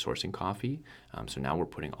were sourcing coffee. So now we're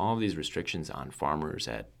putting all of these restrictions on farmers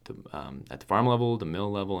at the farm level, the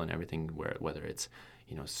mill level, and everything. Whether it's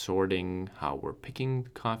sorting how we're picking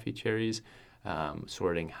coffee cherries,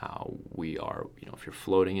 sorting how we are, if you're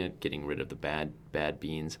floating it, getting rid of the bad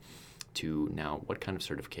beans, to now what kind of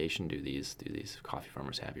certification do these coffee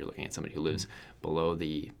farmers have? You're looking at somebody who lives below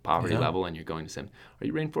the poverty level, and you're going to say, "Are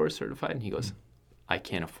you rainforest certified?" And he goes, I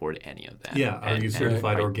can't afford any of that. Yeah, are you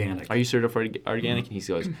certified organic? Are you certified organic? And he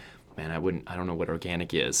goes, man, I don't know what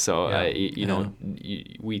organic is. So,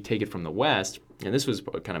 we take it from the West, and this was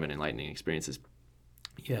kind of an enlightening experience. Is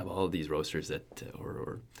you have all of these roasters that,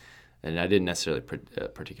 or and I didn't necessarily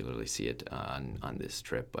particularly see it on this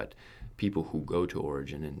trip, but people who go to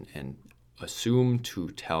Origin and assume to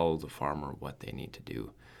tell the farmer what they need to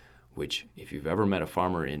do, which if you've ever met a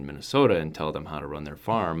farmer in Minnesota and tell them how to run their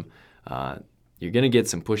farm, you're going to get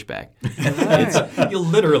some pushback. You'll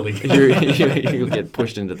literally you'll get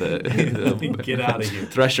pushed into the get out of here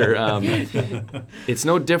thresher. It's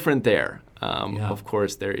no different there. Of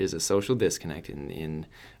course, there is a social disconnect in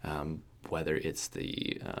whether it's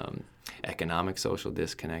the economic social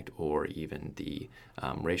disconnect or even the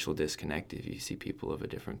racial disconnect. If you see people of a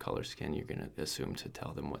different color skin, you're going to assume to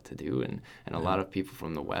tell them what to do. And a lot of people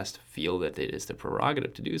from the West feel that it is their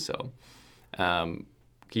prerogative to do so.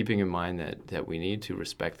 Keeping in mind that we need to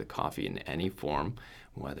respect the coffee in any form,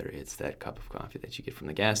 whether it's that cup of coffee that you get from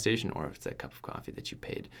the gas station or if it's that cup of coffee that you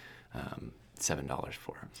paid $7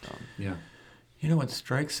 for. So. Yeah. You know what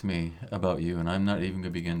strikes me about you, and I'm not even going to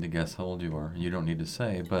begin to guess how old you are, and you don't need to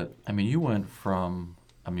say, but, I mean, you went from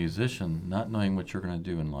a musician not knowing what you're going to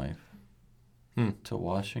do in life to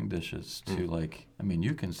washing dishes to,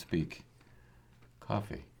 you can speak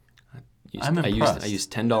coffee. I'm impressed. I use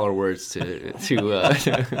 $10 words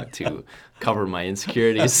to cover my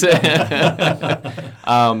insecurities. And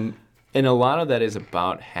a lot of that is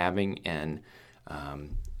about having an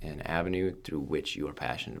avenue through which you are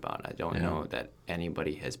passionate about. I don't know that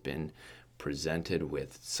anybody has been presented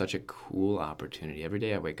with such a cool opportunity. Every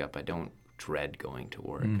day I wake up, I don't dread going to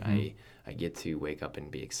work. I get to wake up and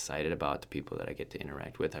be excited about the people that I get to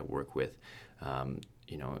interact with. I work with an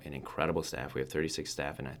incredible staff. We have 36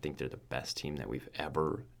 staff, and I think they're the best team that we've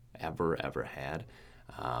ever had.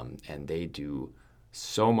 And they do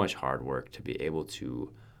so much hard work to be able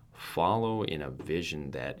to follow in a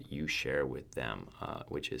vision that you share with them,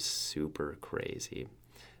 which is super crazy.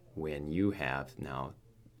 When you have now,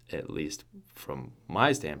 at least from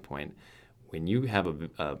my standpoint, when you have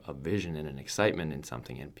a vision and an excitement in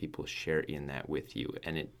something and people share in that with you,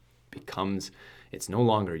 and it's no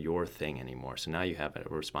longer your thing anymore. So now you have a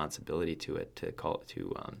responsibility to it to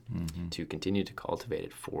continue to cultivate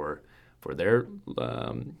it for their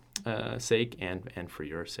sake and for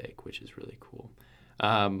your sake, which is really cool.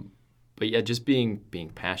 But yeah, just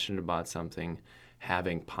being passionate about something,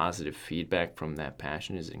 having positive feedback from that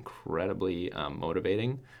passion is incredibly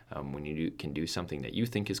motivating. When you can do something that you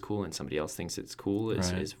think is cool and somebody else thinks it's cool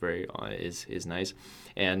is nice.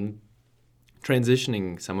 And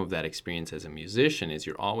transitioning some of that experience as a musician is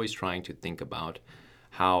you're always trying to think about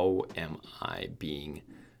how am I being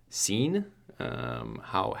seen,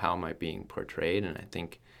 how am I being portrayed, and I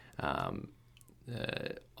think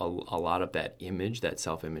a lot of that image, that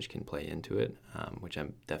self-image, can play into it, which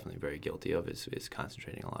I'm definitely very guilty of, is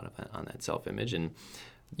concentrating a lot of on that self-image. And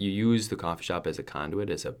you use the coffee shop as a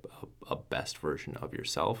conduit, as a best version of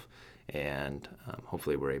yourself, and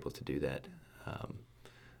hopefully we're able to do that,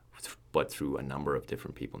 but through a number of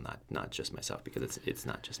different people, not just myself, because it's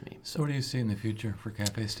not just me. So what do you see in the future for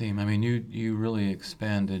Cafe Steam? I mean, you really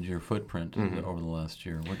expanded your footprint over the last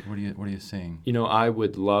year. What are you seeing? I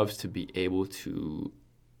would love to be able to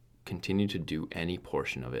continue to do any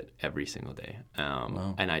portion of it every single day.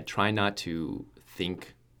 Wow. And I try not to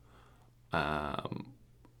think, there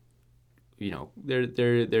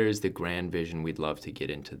is the grand vision. We'd love to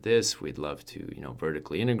get into this. We'd love to,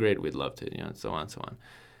 vertically integrate. We'd love to, so on, so on.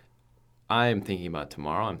 I am thinking about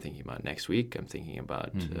tomorrow. I'm thinking about next week. I'm thinking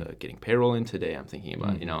about getting payroll in today. I'm thinking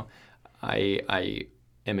about, I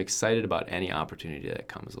am excited about any opportunity that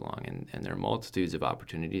comes along. And there are multitudes of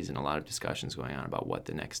opportunities and a lot of discussions going on about what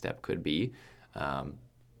the next step could be.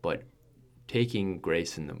 But taking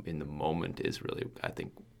grace in the moment is really, I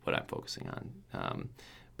think, what I'm focusing on.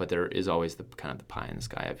 But there is always the kind of the pie in the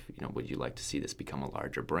sky of, would you like to see this become a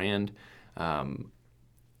larger brand?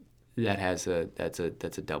 That's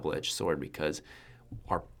a double-edged sword, because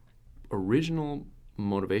our original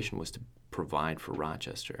motivation was to provide for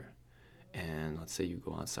Rochester. And let's say you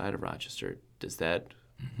go outside of Rochester, does that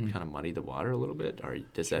kind of muddy the water a little bit? Or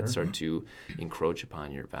does that start to encroach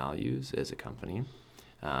upon your values as a company?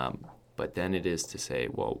 But then it is to say,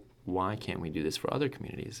 well, why can't we do this for other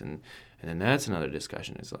communities? And then that's another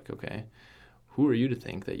discussion. It's like, okay, who are you to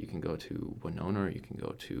think that you can go to Winona, or you can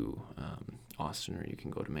go to Austin, or you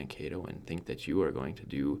can go to Mankato and think that you are going to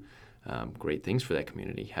do great things for that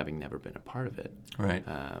community, having never been a part of it? Right.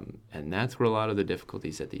 And that's where a lot of the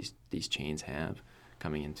difficulties that these chains have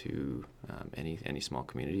coming into any small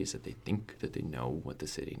communities, that they think that they know what the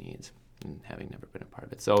city needs, and having never been a part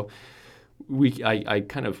of it. So I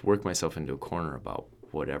kind of work myself into a corner about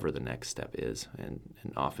whatever the next step is, and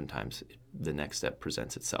oftentimes the next step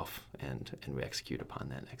presents itself, and we execute upon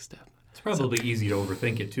that next step. It's probably easy to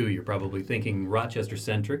overthink it too. You're probably thinking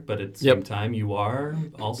Rochester-centric, but at the same time, you are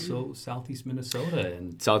also Southeast Minnesota.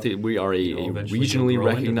 And We are a regionally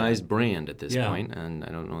recognized brand at this point, and I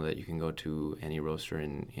don't know that you can go to any roaster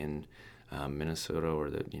in Minnesota or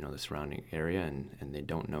the surrounding area and they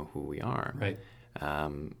don't know who we are. Right.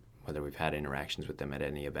 Whether we've had interactions with them at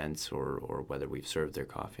any events or whether we've served their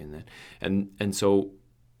coffee in that, and so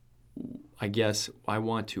I guess I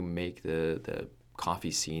want to make the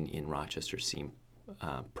coffee scene in Rochester seem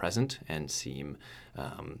present and seem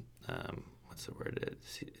what's the word?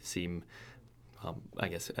 Seem I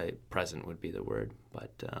guess present would be the word,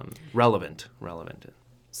 but relevant.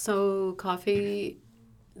 So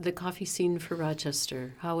the coffee scene for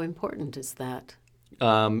Rochester, how important is that?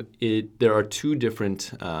 There are two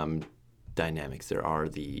different dynamics. There are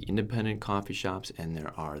the independent coffee shops and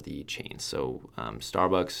there are the chains. So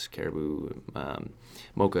Starbucks, Caribou,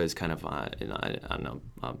 Mocha is kind of on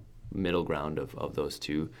a middle ground of those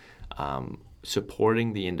two.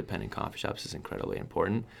 Supporting the independent coffee shops is incredibly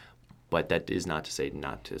important, but that is not to say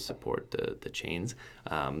not to support the chains.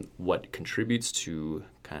 What contributes to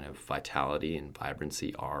kind of vitality and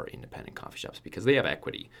vibrancy are independent coffee shops because they have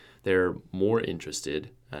equity. They're more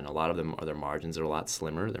interested, and a lot of them, their margins are a lot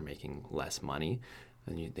slimmer. They're making less money.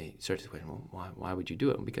 And they start to question, well, why would you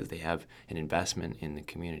do it? Because they have an investment in the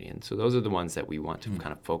community. And so those are the ones that we want to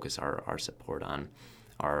kind of focus our support on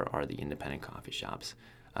are the independent coffee shops.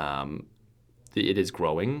 It is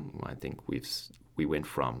growing. I think we went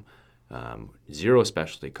from 0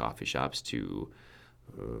 specialty coffee shops to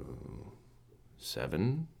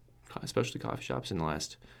 7 specialty coffee shops in the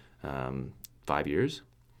last 5 years.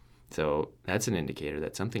 So that's an indicator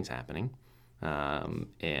that something's happening,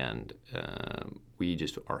 and we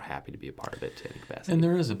just are happy to be a part of it to any capacity. And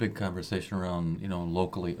there is a big conversation around,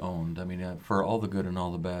 locally owned. I mean, for all the good and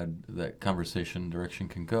all the bad, that direction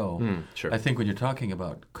can go. Sure. I think when you're talking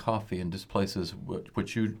about coffee and just places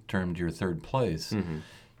which you termed your third place,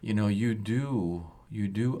 you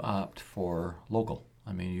do opt for local.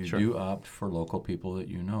 I mean, you do opt for local people that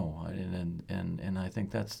you know, and I think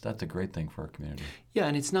that's a great thing for our community. Yeah,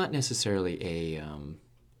 and it's not necessarily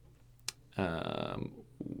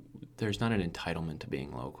there's not an entitlement to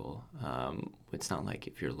being local. It's not like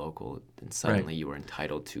if you're local, then suddenly you are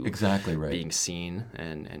entitled to being seen,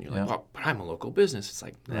 and you're like, well, but I'm a local business. It's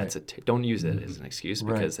like, don't use that as an excuse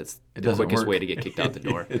because that's the quickest way to get kicked out the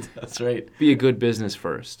door. That's right. Be a good business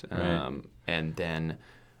first, and then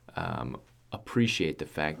appreciate the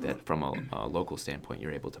fact that from a local standpoint,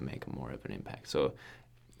 you're able to make more of an impact. So,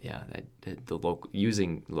 yeah,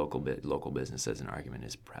 using local business as an argument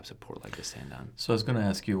is perhaps a poor leg to stand on. So I was going to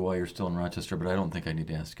ask you why you're still in Rochester, but I don't think I need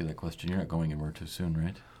to ask you that question. You're not going anywhere too soon,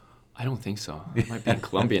 right? I don't think so. I might be in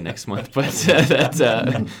Columbia next month, but that's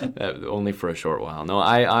only for a short while. No,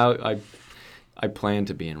 I plan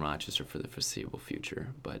to be in Rochester for the foreseeable future,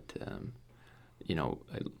 but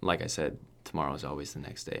like I said, tomorrow is always the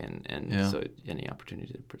next day, and so any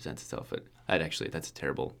opportunity that presents itself. But that's a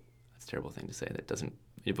terrible thing to say. That doesn't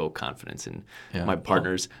evoke confidence in my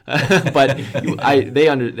partners. But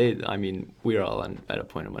we're all at a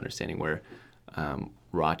point of understanding where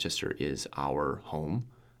Rochester is our home,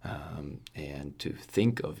 and to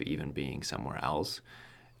think of even being somewhere else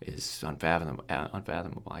is unfathomable.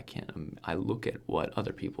 I look at what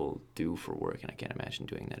other people do for work, and I can't imagine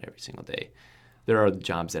doing that every single day. There are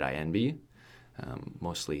jobs that I envy,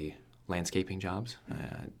 mostly landscaping jobs.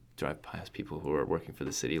 Drive past people who are working for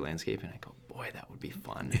the city landscaping, and I go, boy, that would be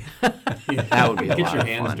fun. That would be a lot of fun. Get your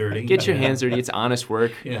hands dirty. Get your hands dirty. It's honest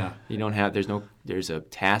work. Yeah. You don't have, there's a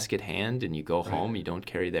task at hand, and you go home. You don't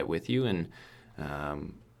carry that with you, and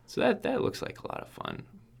so that looks like a lot of fun.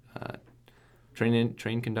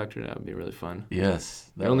 Train conductor, that would be really fun.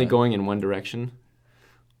 Yes. They're only going in one direction.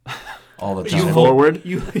 All the time. Forward,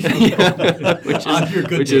 which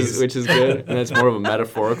is good. And that's more of a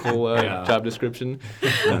metaphorical job description.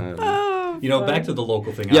 Back to the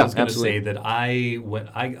local thing. I was going to say that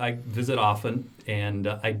I visit often, and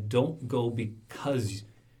I don't go because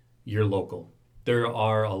you're local. There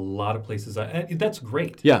are a lot of places. That's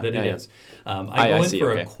great. It is. I go in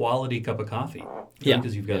for a quality cup of coffee.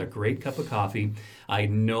 Because you've got a great cup of coffee. I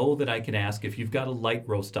know that I can ask if you've got a light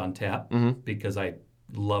roast on tap, because I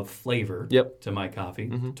love flavor to my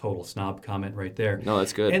coffee. Total snob comment right there. No,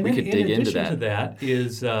 that's good. And we then could dig into that. In addition to that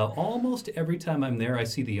is almost every time I'm there, I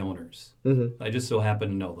see the owners. I just so happen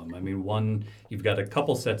to know them. I mean, you've got a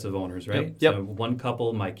couple sets of owners, right? Yep. So one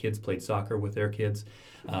couple, my kids played soccer with their kids.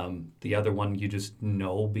 The other one you just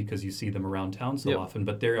know because you see them around town so often,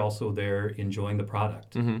 but they're also there enjoying the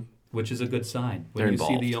product, which is a good sign. When They're you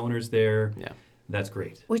see the owners there, That's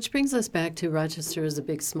great. Which brings us back to Rochester is a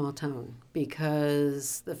big small town,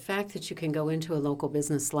 because the fact that you can go into a local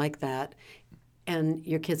business like that and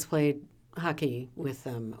your kids played hockey with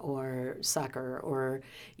them or soccer, or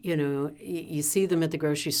you see them at the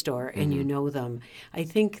grocery store and you know them. I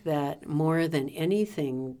think that more than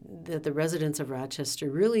anything that the residents of Rochester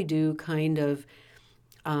really do kind of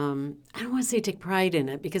I don't want to say take pride in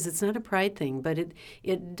it, because it's not a pride thing, but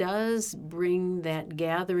it does bring that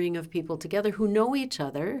gathering of people together who know each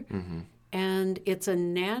other, and it's a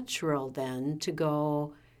natural then to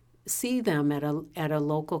go see them at a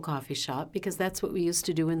local coffee shop, because that's what we used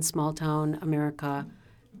to do in small town America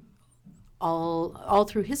all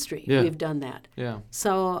through history. Yeah. We've done that. Yeah.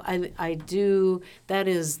 So I do, that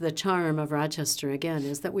is the charm of Rochester, again,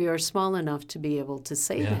 is that we are small enough to be able to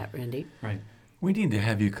say that, Randy. Right. We need to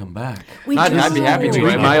have you come back. I'd be happy to.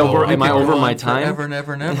 Am I over my time? Forever and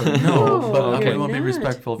ever and ever. No, but Okay. we want to be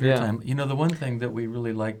respectful of your Yeah. time. The one thing that we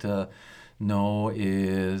really like to know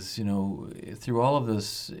is, through all of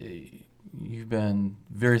this, you've been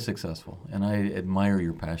very successful, and I admire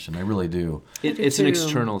your passion. I really do. It's an too.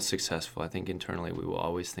 external successful. I think internally we will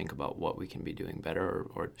always think about what we can be doing better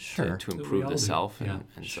or Sure. to We improve all the do. self. Yeah.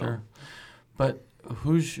 And Sure. But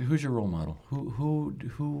who's your role model? Who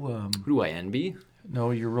who do I envy?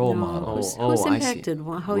 no, your role No, model. who's I see. impacted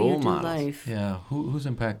how Role you do models. life? Yeah, who's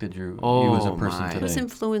impacted you Oh, as a person my. today? Who's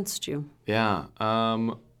influenced you? Yeah,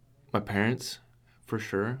 my parents, for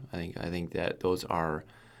sure. I think that those are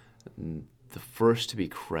the first to be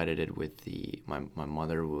credited with my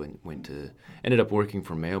mother ended up working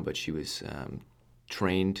for Mayo, but she was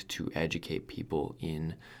trained to educate people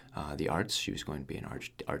in the arts. She was going to be an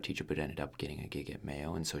art teacher, but ended up getting a gig at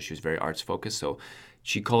Mayo, and so she was very arts focused. So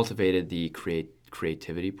she cultivated the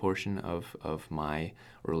creativity portion of my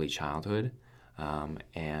early childhood,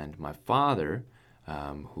 and my father,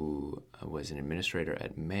 who was an administrator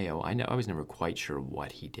at Mayo. I was never quite sure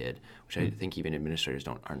what he did, which I think even administrators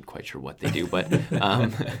aren't quite sure what they do. But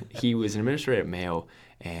he was an administrator at Mayo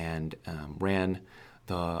and ran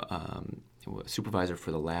the supervisor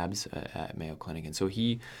for the labs at Mayo Clinic. And so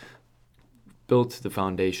he built the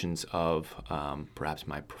foundations of perhaps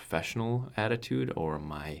my professional attitude or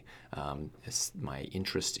my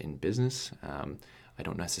interest in business. I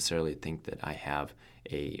don't necessarily think that I have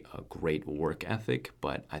a great work ethic,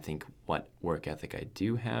 but I think what work ethic I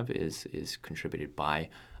do have is contributed by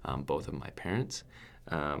both of my parents.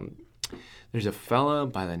 There's a fella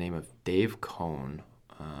by the name of Dave Cohn.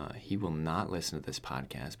 He will not listen to this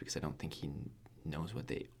podcast because I don't think he knows what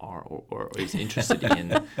they are or is interested in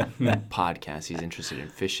podcasts. He's interested in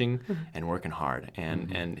fishing and working hard.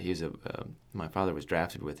 And he's my father was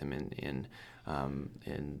drafted with him in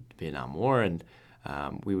Vietnam War, and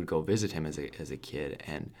we would go visit him as a kid.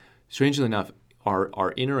 And strangely enough,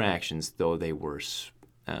 our interactions, though they were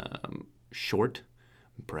short,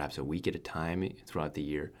 perhaps a week at a time throughout the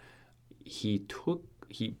year, he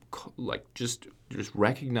just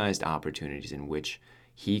recognized opportunities in which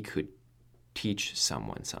he could teach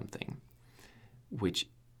someone something, which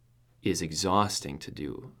is exhausting to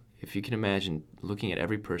do. If you can imagine looking at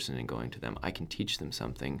every person and going to them, I can teach them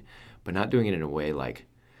something, but not doing it in a way like,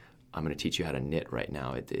 I'm going to teach you how to knit right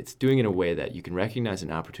now. It's doing it in a way that you can recognize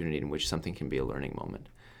an opportunity in which something can be a learning moment.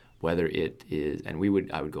 Whether it is, and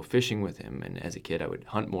I would go fishing with him, and as a kid I would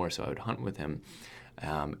hunt more, so I would hunt with him.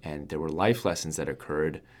 And there were life lessons that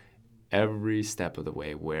occurred every step of the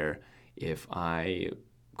way where if I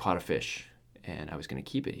caught a fish and I was going to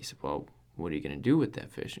keep it, he said, well, what are you going to do with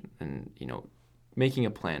that fish? And, making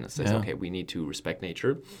a plan that says, okay, we need to respect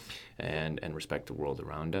nature and respect the world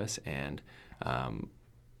around us and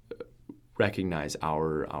recognize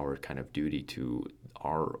our kind of duty to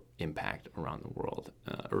our impact around the world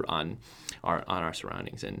or on our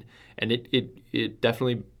surroundings. And it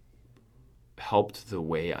definitely helped the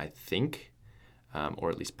way I think,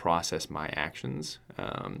 or at least process my actions.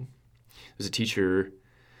 There's a teacher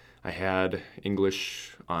I had,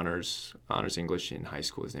 English honors English in high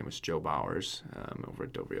school. His name was Joe Bowers over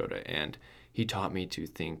at Dover Yoda, and he taught me to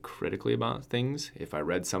think critically about things. If I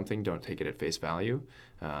read something, don't take it at face value.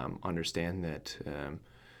 Understand that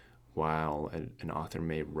while an author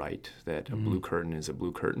may write that a blue curtain is a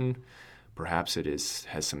blue curtain, perhaps it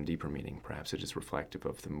has some deeper meaning. Perhaps it is reflective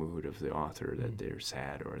of the mood of the author, that they're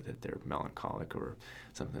sad or that they're melancholic or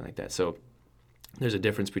something like that. So there's a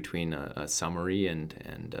difference between a summary and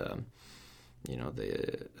a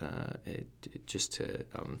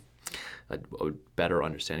better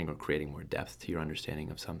understanding or creating more depth to your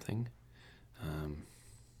understanding of something.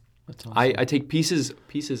 That's awesome. I take pieces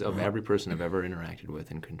of every person I've ever interacted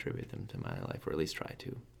with and contribute them to my life, or at least try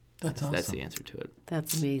to. That's awesome. That's the answer to it.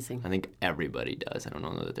 That's amazing. I think everybody does. I don't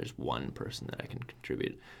know that there's one person that I can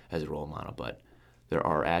contribute as a role model, but there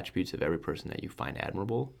are attributes of every person that you find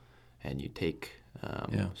admirable, and you take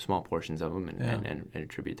small portions of them and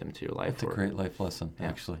attribute them to your life. That's a great life lesson,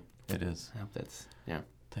 actually. It is. I hope that's,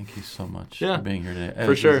 Thank you so much for being here today.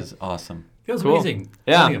 For sure. This is awesome. Feels Cool. amazing.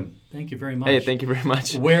 Yeah. William, thank you very much. Hey, thank you very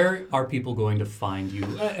much. Where are people going to find you?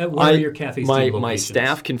 Where are your Cafe Steam locations? My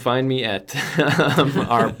staff can find me at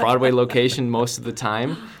our Broadway location most of the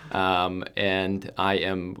time, and I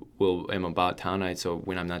am about town. So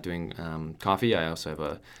when I'm not doing coffee, I also have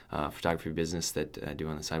a photography business that I do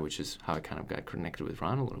on the side, which is how I kind of got connected with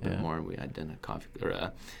Ron a little bit more. We had done a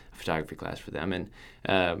photography class for them, and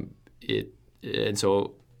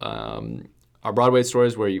so our Broadway store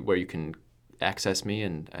is where you can access me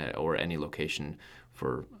and or any location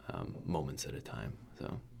for moments at a time.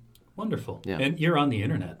 So wonderful. Yeah. And you're on the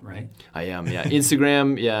internet, right? I am. Yeah.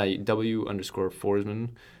 Instagram. Yeah. W_Forsman.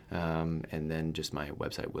 And then just my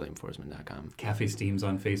website, williamforsman.com. Cafe Steam's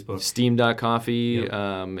on Facebook. Steam.coffee is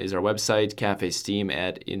our website. Cafe Steam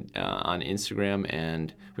on Instagram,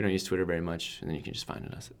 and we don't use Twitter very much. And then you can just find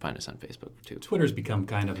us on Facebook too. Twitter's become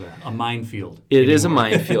kind of a minefield. It is a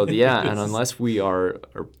minefield, yeah. And unless we are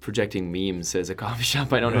projecting memes as a coffee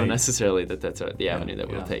shop, I don't know necessarily that's the avenue that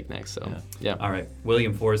we'll take next. So yeah. All right,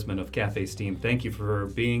 William Forsman of Cafe Steam. Thank you for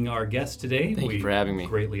being our guest today. Thank you for having me.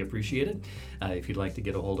 Greatly appreciate it. If you'd like to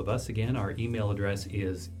get a hold of us again, our email address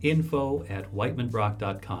is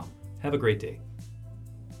info@whitemanbrock.com. Have a great day.